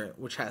Valorant,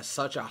 which has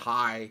such a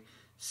high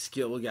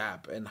skill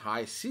gap and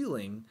high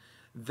ceiling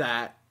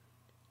that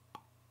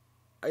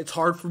it's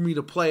hard for me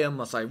to play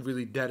unless I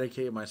really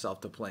dedicate myself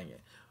to playing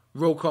it.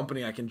 Rogue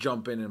Company, I can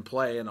jump in and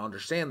play and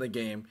understand the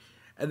game,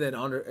 and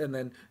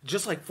then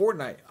just like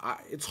Fortnite,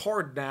 it's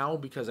hard now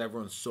because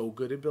everyone's so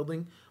good at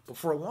building. But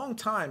for a long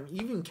time,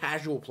 even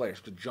casual players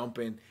could jump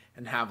in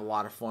and have a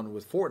lot of fun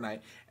with Fortnite,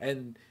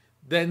 and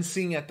then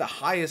seeing at the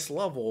highest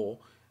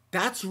level,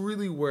 that's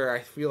really where I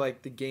feel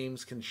like the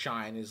games can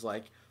shine, is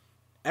like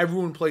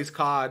everyone plays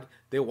COD,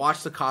 they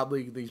watch the COD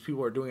League, these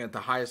people are doing it at the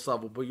highest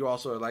level, but you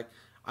also are like,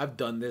 I've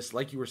done this,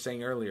 like you were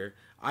saying earlier,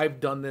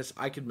 I've done this,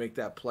 I could make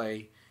that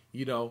play.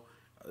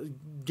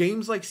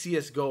 Games like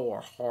CSGO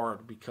are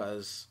hard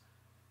because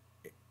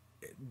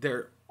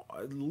they're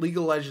League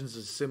of Legends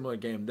is a similar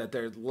game that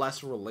they're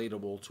less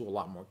relatable to a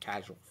lot more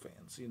casual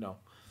fans, you know.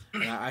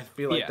 And I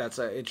feel like that's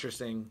an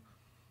interesting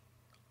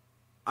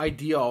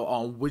idea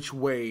on which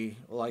way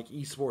like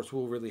esports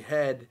will really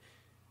head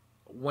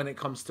when it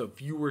comes to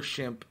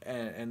viewership,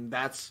 and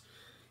that's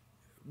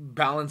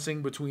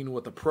balancing between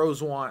what the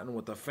pros want and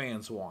what the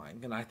fans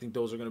want. And I think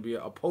those are going to be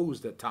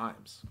opposed at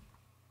times.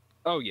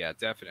 Oh yeah,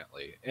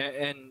 definitely.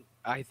 And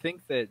I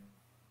think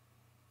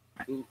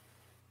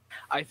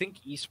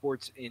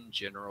esports in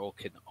general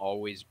can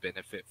always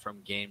benefit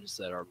from games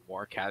that are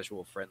more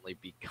casual friendly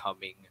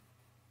becoming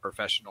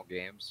professional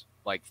games,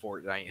 like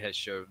Fortnite has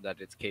shown that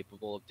it's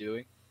capable of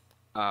doing.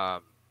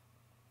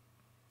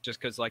 Just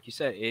because, like you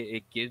said,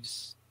 it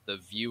gives the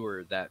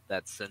viewer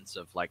that sense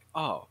of like,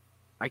 oh,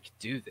 I could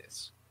do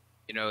this.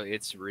 You know,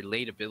 it's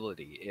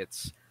relatability.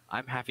 It's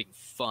I'm having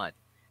fun,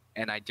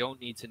 and I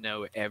don't need to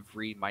know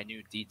every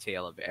minute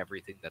detail of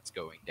everything that's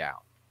going down.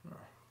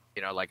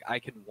 You know, like I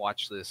can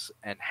watch this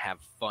and have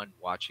fun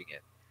watching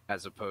it,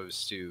 as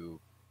opposed to,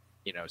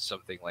 you know,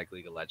 something like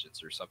League of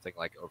Legends or something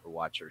like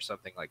Overwatch or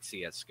something like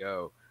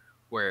CS:GO,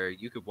 where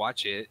you could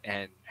watch it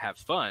and have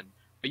fun,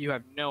 but you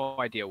have no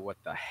idea what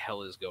the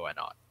hell is going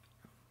on.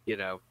 You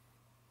know,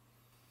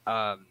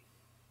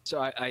 so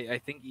I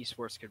think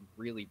esports can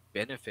really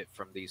benefit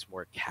from these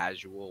more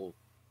casual,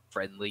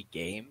 friendly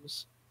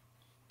games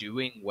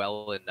doing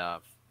well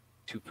enough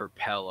to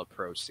propel a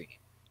pro scene.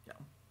 Yeah.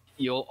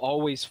 You'll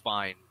always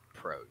find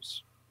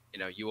pros. You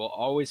know, you will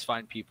always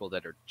find people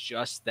that are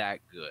just that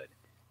good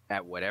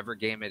at whatever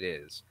game it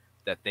is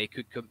that they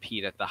could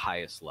compete at the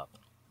highest level.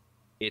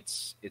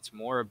 It's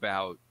more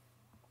about,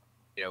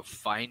 you know,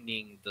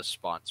 finding the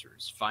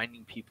sponsors,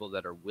 finding people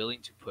that are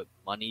willing to put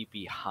money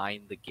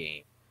behind the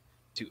game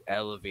to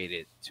elevate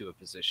it to a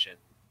position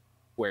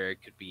where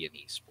it could be an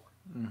esport.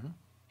 Mm-hmm.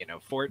 You know,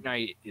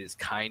 Fortnite is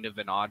kind of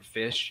an odd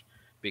fish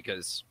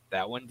because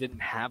that one didn't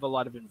have a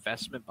lot of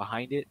investment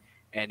behind it,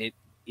 and it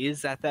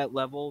is at that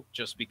level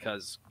just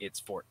because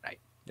it's Fortnite.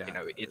 Yeah, you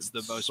know, it's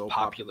the most so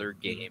popular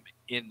game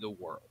in the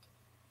world.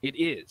 It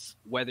is,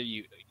 whether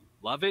you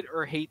love it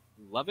or hate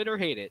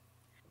it,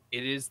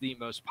 it is the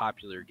most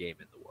popular game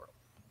in the world.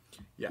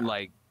 Yeah,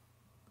 like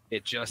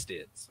it just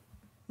is.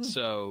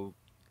 So,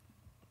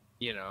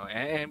 you know,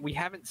 and we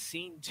haven't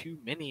seen too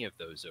many of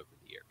those over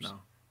the years.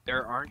 No.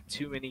 There aren't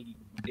too many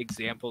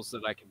examples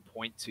that I can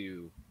point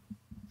to,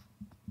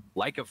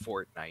 like a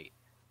Fortnite,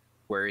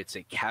 where it's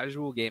a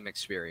casual game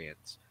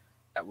experience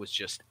that was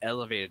just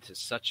elevated to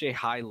such a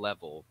high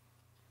level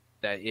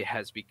that it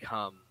has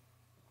become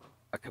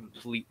a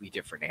completely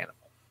different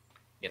animal,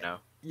 you know?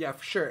 Yeah,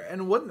 for sure.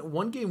 And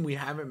one game we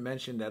haven't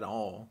mentioned at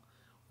all,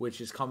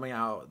 which is coming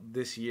out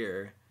this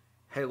year,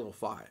 Halo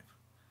 5.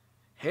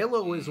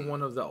 Halo is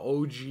one of the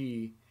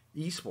OG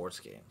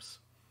esports games.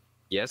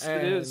 Yes,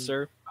 it is,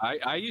 sir.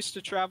 I used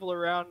to travel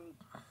around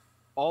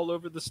all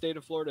over the state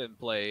of Florida and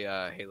play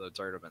Halo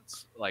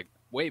tournaments, like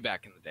way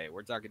back in the day.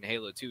 We're talking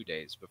Halo 2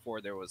 days, before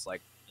there was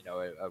like, you know,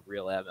 a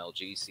real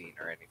MLG scene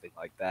or anything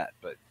like that.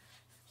 But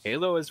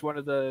Halo is one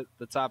of the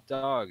top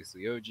dogs,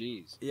 the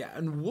OGs. Yeah,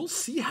 and we'll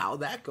see how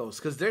that goes,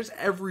 because there's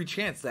every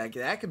chance that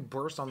could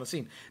burst on the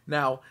scene.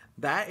 Now,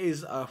 that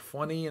is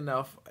funny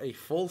enough, a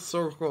full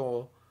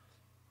circle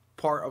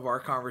part of our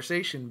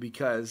conversation,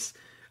 because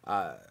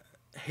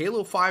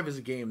Halo 5 is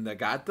a game that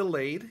got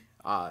delayed.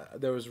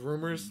 There was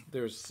rumors,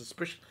 there was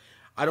suspicion.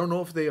 I don't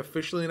know if they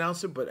officially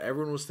announced it, but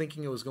everyone was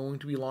thinking it was going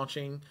to be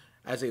launching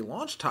as a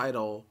launch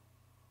title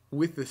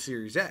with the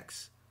Series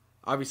X.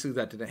 Obviously,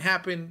 that didn't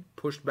happen.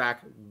 Pushed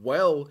back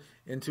well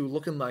into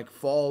looking like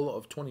fall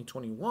of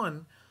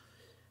 2021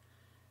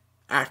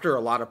 after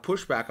a lot of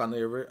pushback on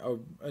the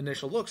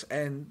initial looks.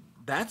 And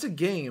that's a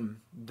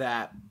game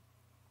that,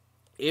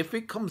 if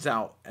it comes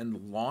out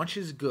and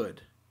launches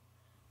good,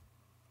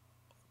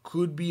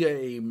 could be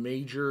a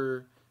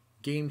major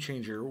game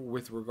changer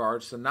with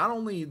regards to not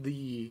only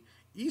the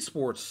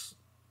esports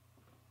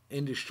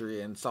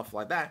industry and stuff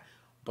like that,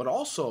 but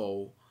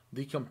also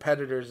the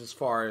competitors, as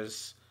far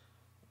as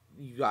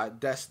you got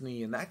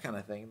Destiny and that kind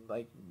of thing,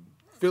 like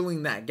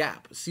filling that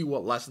gap, see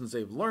what lessons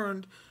they've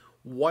learned,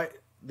 what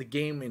the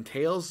game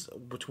entails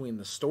between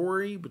the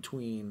story,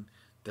 between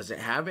does it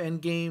have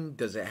end game,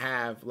 does it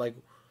have like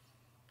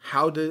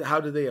how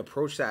do they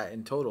approach that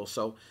in total.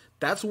 So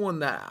that's one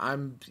that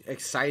I'm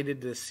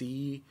excited to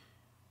see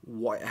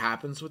what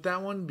happens with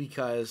that one,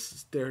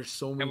 because there's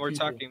so many.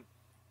 And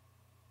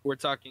we're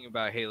talking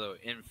about Halo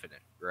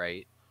Infinite,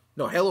 right?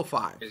 No, Halo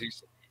 5.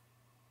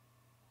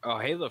 Oh,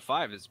 Halo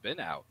 5 has been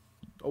out.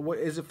 Oh, what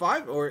is it,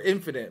 5 or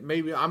Infinite?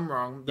 Maybe I'm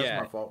wrong.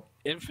 That's my fault.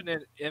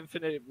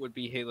 Infinite would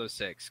be Halo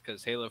 6,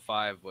 because Halo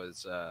 5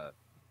 was a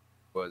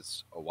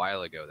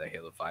while ago that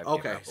Halo 5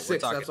 came out.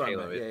 6, that's what I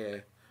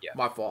meant. Yeah.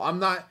 My fault. I'm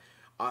not,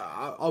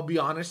 I'll be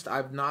honest,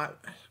 I've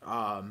not,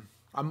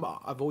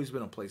 I've always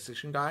been a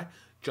PlayStation guy,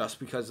 just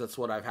because that's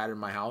what I've had in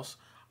my house.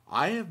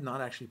 I have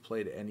not actually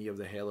played any of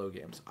the Halo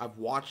games. I've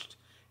watched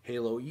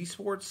Halo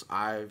Esports.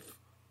 I've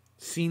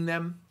seen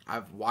them.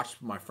 I've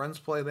watched my friends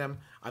play them.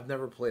 I've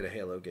never played a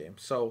Halo game.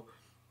 So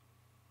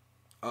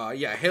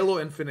Yeah, Halo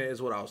Infinite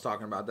is what I was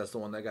talking about. That's the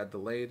one that got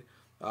delayed.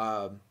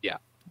 Yeah.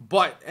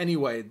 But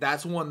anyway,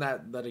 that's one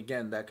that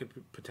again that could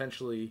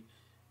potentially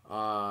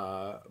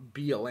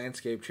be a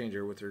landscape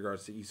changer with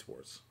regards to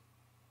esports.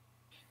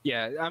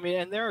 Yeah, I mean,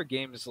 and there are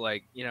games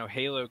like,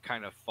 Halo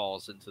kind of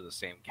falls into the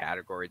same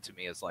category to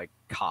me as like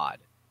COD.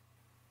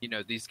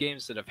 These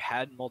games that have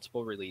had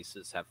multiple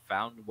releases have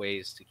found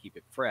ways to keep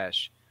it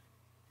fresh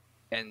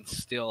and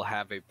still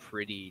have a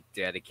pretty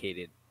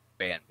dedicated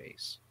fan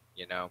base,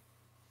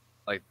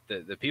 Like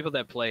the people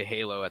that play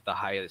Halo at the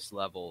highest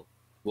level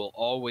will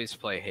always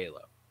play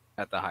Halo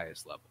at the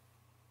highest level.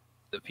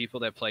 The people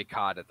that play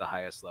COD at the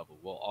highest level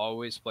will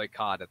always play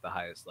COD at the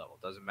highest level.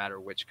 Doesn't matter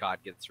which COD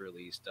gets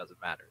released,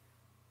 doesn't matter.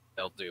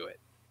 They'll do it.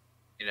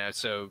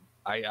 So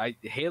I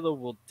Halo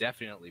will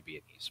definitely be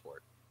an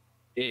esport.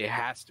 It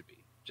has to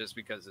be, just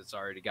because it's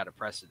already got a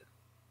precedent.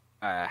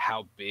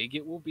 How big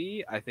it will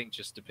be, I think,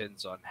 just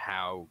depends on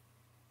how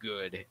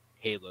good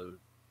Halo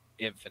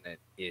Infinite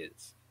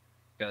is.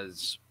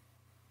 Because,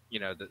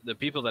 the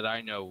people that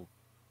I know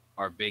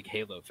are big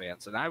Halo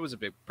fans, and I was a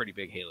pretty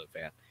big Halo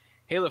fan.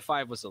 Halo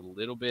 5 was a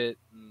little bit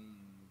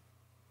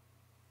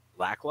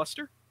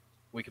lackluster.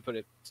 We could put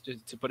it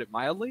to put it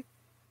mildly.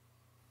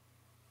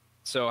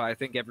 So I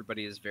think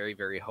everybody is very,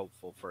 very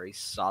hopeful for a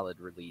solid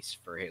release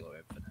for Halo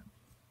Infinite.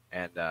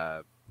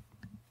 And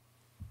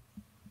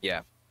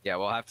yeah,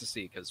 we'll have to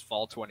see, because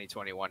fall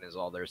 2021 is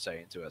all they're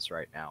saying to us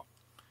right now,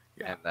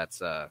 and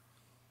that's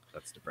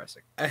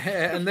depressing.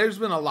 And there's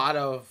been a lot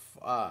of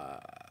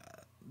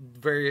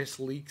various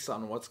leaks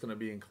on what's going to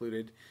be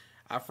included.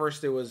 At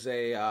first, it was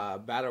a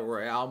battle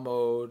royale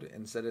mode.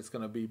 Instead, it's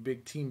going to be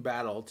Big Team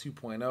Battle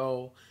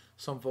 2.0.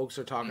 Some folks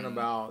are talking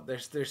about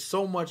there's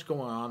so much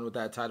going on with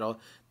that title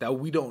that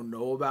we don't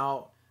know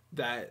about,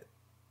 that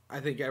I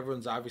think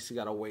everyone's obviously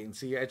got to wait and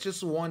see. It's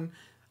just one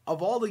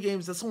of all the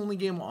games. That's the only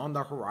game on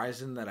the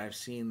horizon that I've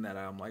seen that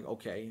I'm like,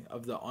 okay,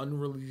 of the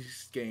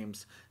unreleased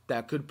games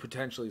that could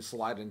potentially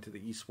slide into the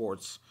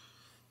esports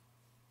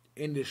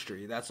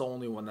industry, that's the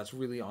only one that's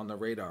really on the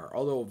radar.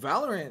 Although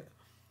Valorant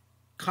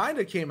kind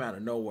of came out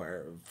of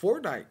nowhere.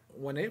 Fortnite,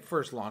 when it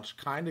first launched,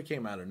 kind of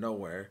came out of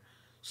nowhere.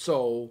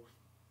 So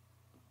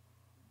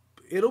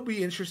it'll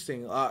be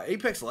interesting.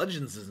 Apex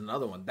Legends is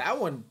another one. That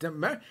one,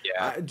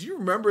 do you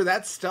remember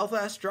that stealth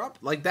ass drop?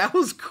 Like, that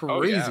was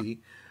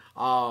crazy.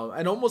 Oh, yeah.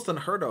 And almost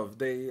unheard of.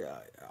 They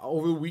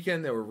over the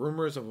weekend, there were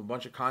rumors of a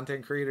bunch of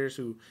content creators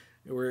who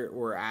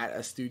were at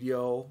a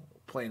studio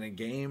playing a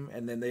game,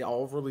 and then they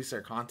all released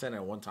their content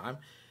at one time.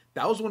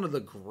 That was one of the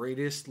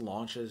greatest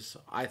launches,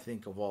 I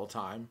think, of all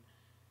time,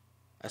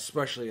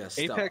 especially a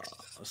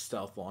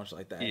stealth launch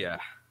like that. Yeah.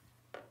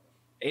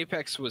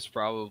 Apex was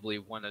probably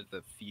one of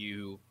the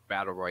few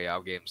Battle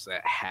Royale games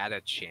that had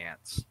a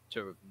chance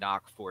to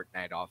knock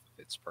Fortnite off of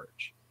its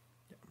perch.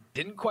 Yeah.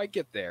 Didn't quite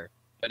get there,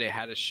 but it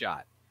had a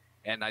shot.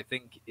 And I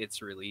think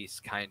its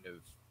release kind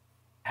of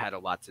had a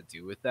lot to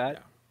do with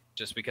that,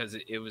 just because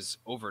it was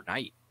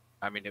overnight.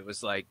 I mean, it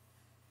was like,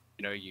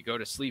 you go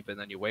to sleep and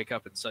then you wake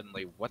up and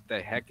suddenly, what the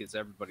heck is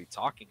everybody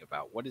talking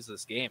about? What is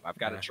this game? I've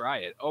got to try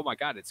it. Oh my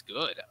God, it's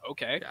good.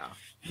 Okay.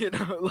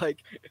 Yeah.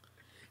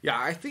 Yeah,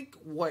 I think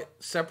what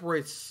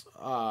separates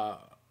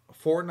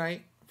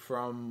Fortnite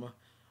from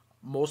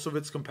most of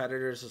its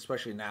competitors,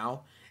 especially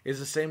now, is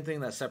the same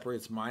thing that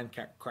separates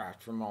Minecraft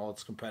from all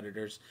its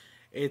competitors.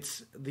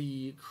 It's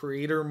the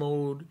creator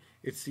mode.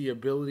 It's the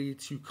ability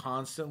to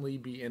constantly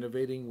be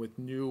innovating with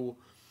new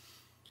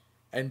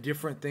and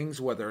different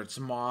things, whether it's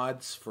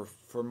mods for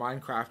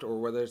Minecraft, or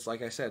whether it's,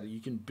 like I said,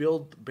 you can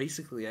build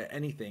basically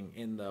anything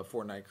in the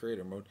Fortnite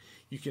creator mode.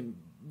 You can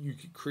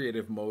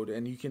creative mode,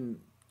 and you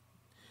can.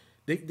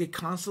 They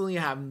constantly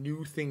have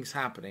new things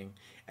happening,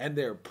 and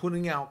they're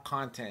putting out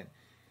content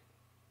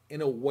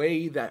in a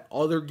way that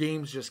other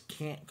games just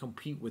can't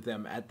compete with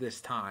them at this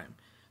time.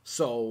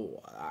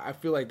 So I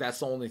feel like that's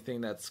the only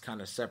thing that's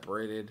kind of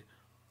separated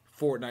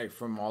Fortnite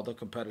from all the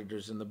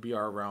competitors in the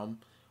BR realm.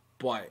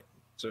 But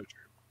so true.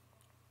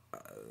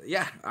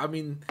 Yeah, I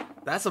mean,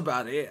 that's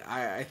about it.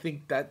 I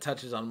think that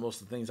touches on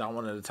most of the things I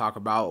wanted to talk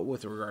about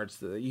with regards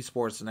to the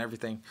esports and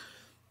everything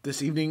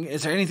this evening.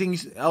 Is there anything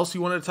else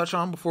you wanted to touch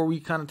on before we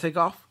kind of take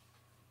off?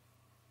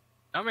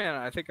 Oh man,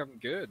 I think I'm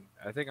good.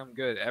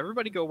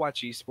 Everybody go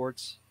watch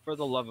esports, for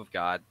the love of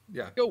God.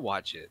 Yeah. Go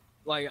watch it.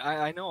 Like,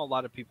 I know a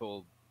lot of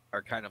people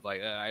are kind of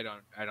like, I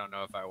don't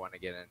know if I want to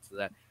get into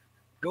that.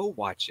 Go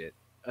watch it.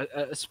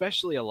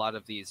 Especially a lot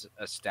of these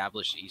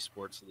established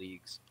esports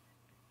leagues.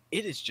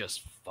 It is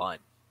just fun.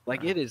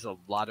 Like, it is a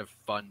lot of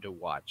fun to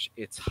watch.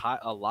 It's high.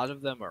 A lot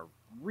of them are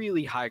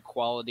really high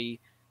quality.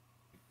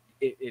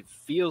 It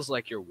feels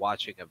like you're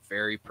watching a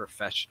very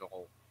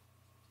professional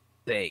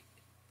thing.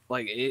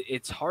 Like,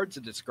 it's hard to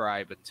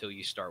describe until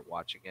you start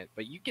watching it,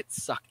 but you get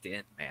sucked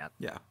in, man.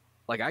 Yeah.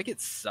 Like, I get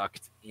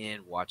sucked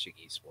in watching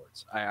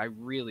esports. I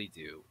really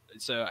do.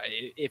 So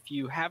if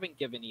you haven't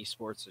given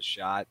esports a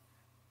shot,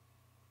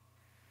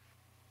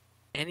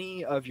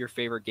 any of your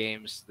favorite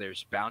games,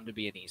 there's bound to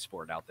be an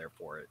esport out there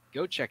for it.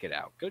 Go check it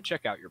out. Go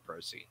check out your pro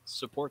scenes.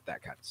 Support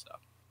that kind of stuff.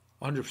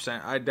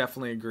 100%. I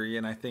definitely agree.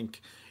 And I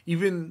think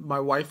even my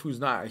wife, who's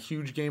not a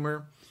huge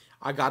gamer,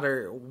 I got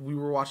her. We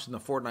were watching the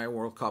Fortnite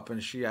World Cup,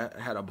 and she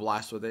had a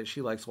blast with it.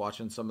 She likes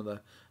watching some of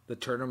the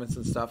tournaments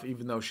and stuff,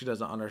 even though she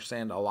doesn't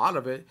understand a lot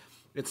of it.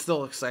 It's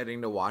still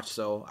exciting to watch.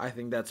 So I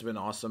think that's been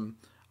awesome.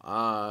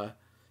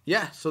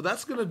 Yeah, so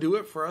that's gonna do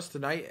it for us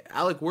tonight.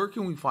 Alec, where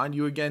can we find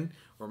you again?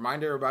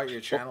 Reminder about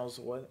your channels.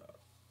 What?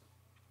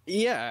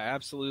 Yeah,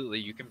 absolutely.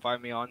 You can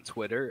find me on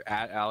Twitter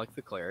at Alec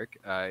the Cleric.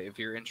 If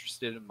you're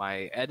interested in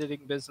my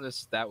editing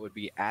business, that would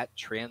be at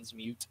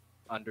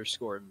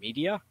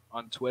transmute_media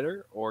on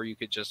Twitter, or you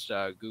could just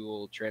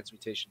Google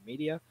Transmutation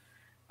Media.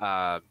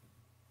 I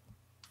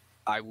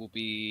will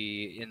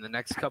be in the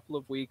next couple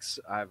of weeks.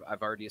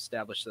 I've already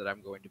established that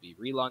I'm going to be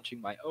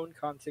relaunching my own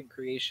content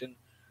creation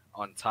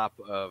on top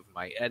of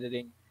my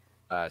editing.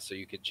 So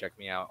you can check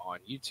me out on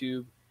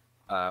YouTube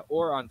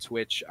or on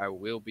Twitch. I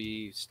will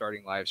be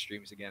starting live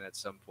streams again at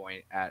some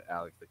point at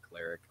Alec the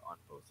Cleric on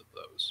both of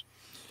those.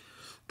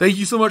 Thank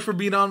you so much for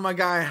being on, my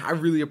guy. I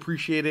really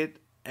appreciate it.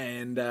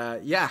 And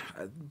yeah,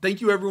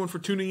 thank you everyone for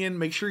tuning in.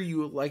 Make sure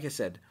you, like I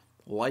said,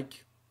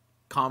 like,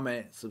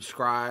 comment,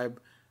 subscribe.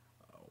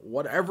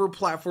 Whatever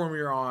platform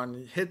you're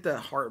on, hit the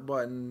heart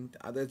button.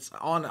 It's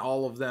on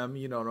all of them.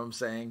 You know what I'm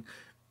saying?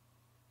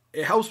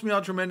 It helps me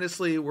out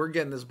tremendously. We're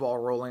getting this ball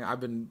rolling. I've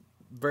been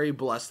very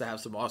blessed to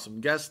have some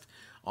awesome guests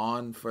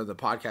on for the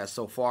podcast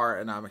so far,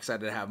 and I'm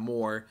excited to have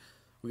more.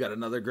 We got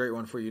another great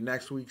one for you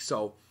next week.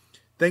 So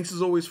thanks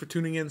as always for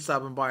tuning in,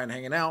 stopping by, and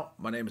hanging out.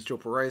 My name is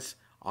JoPaWrites.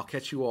 I'll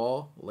catch you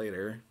all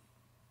later.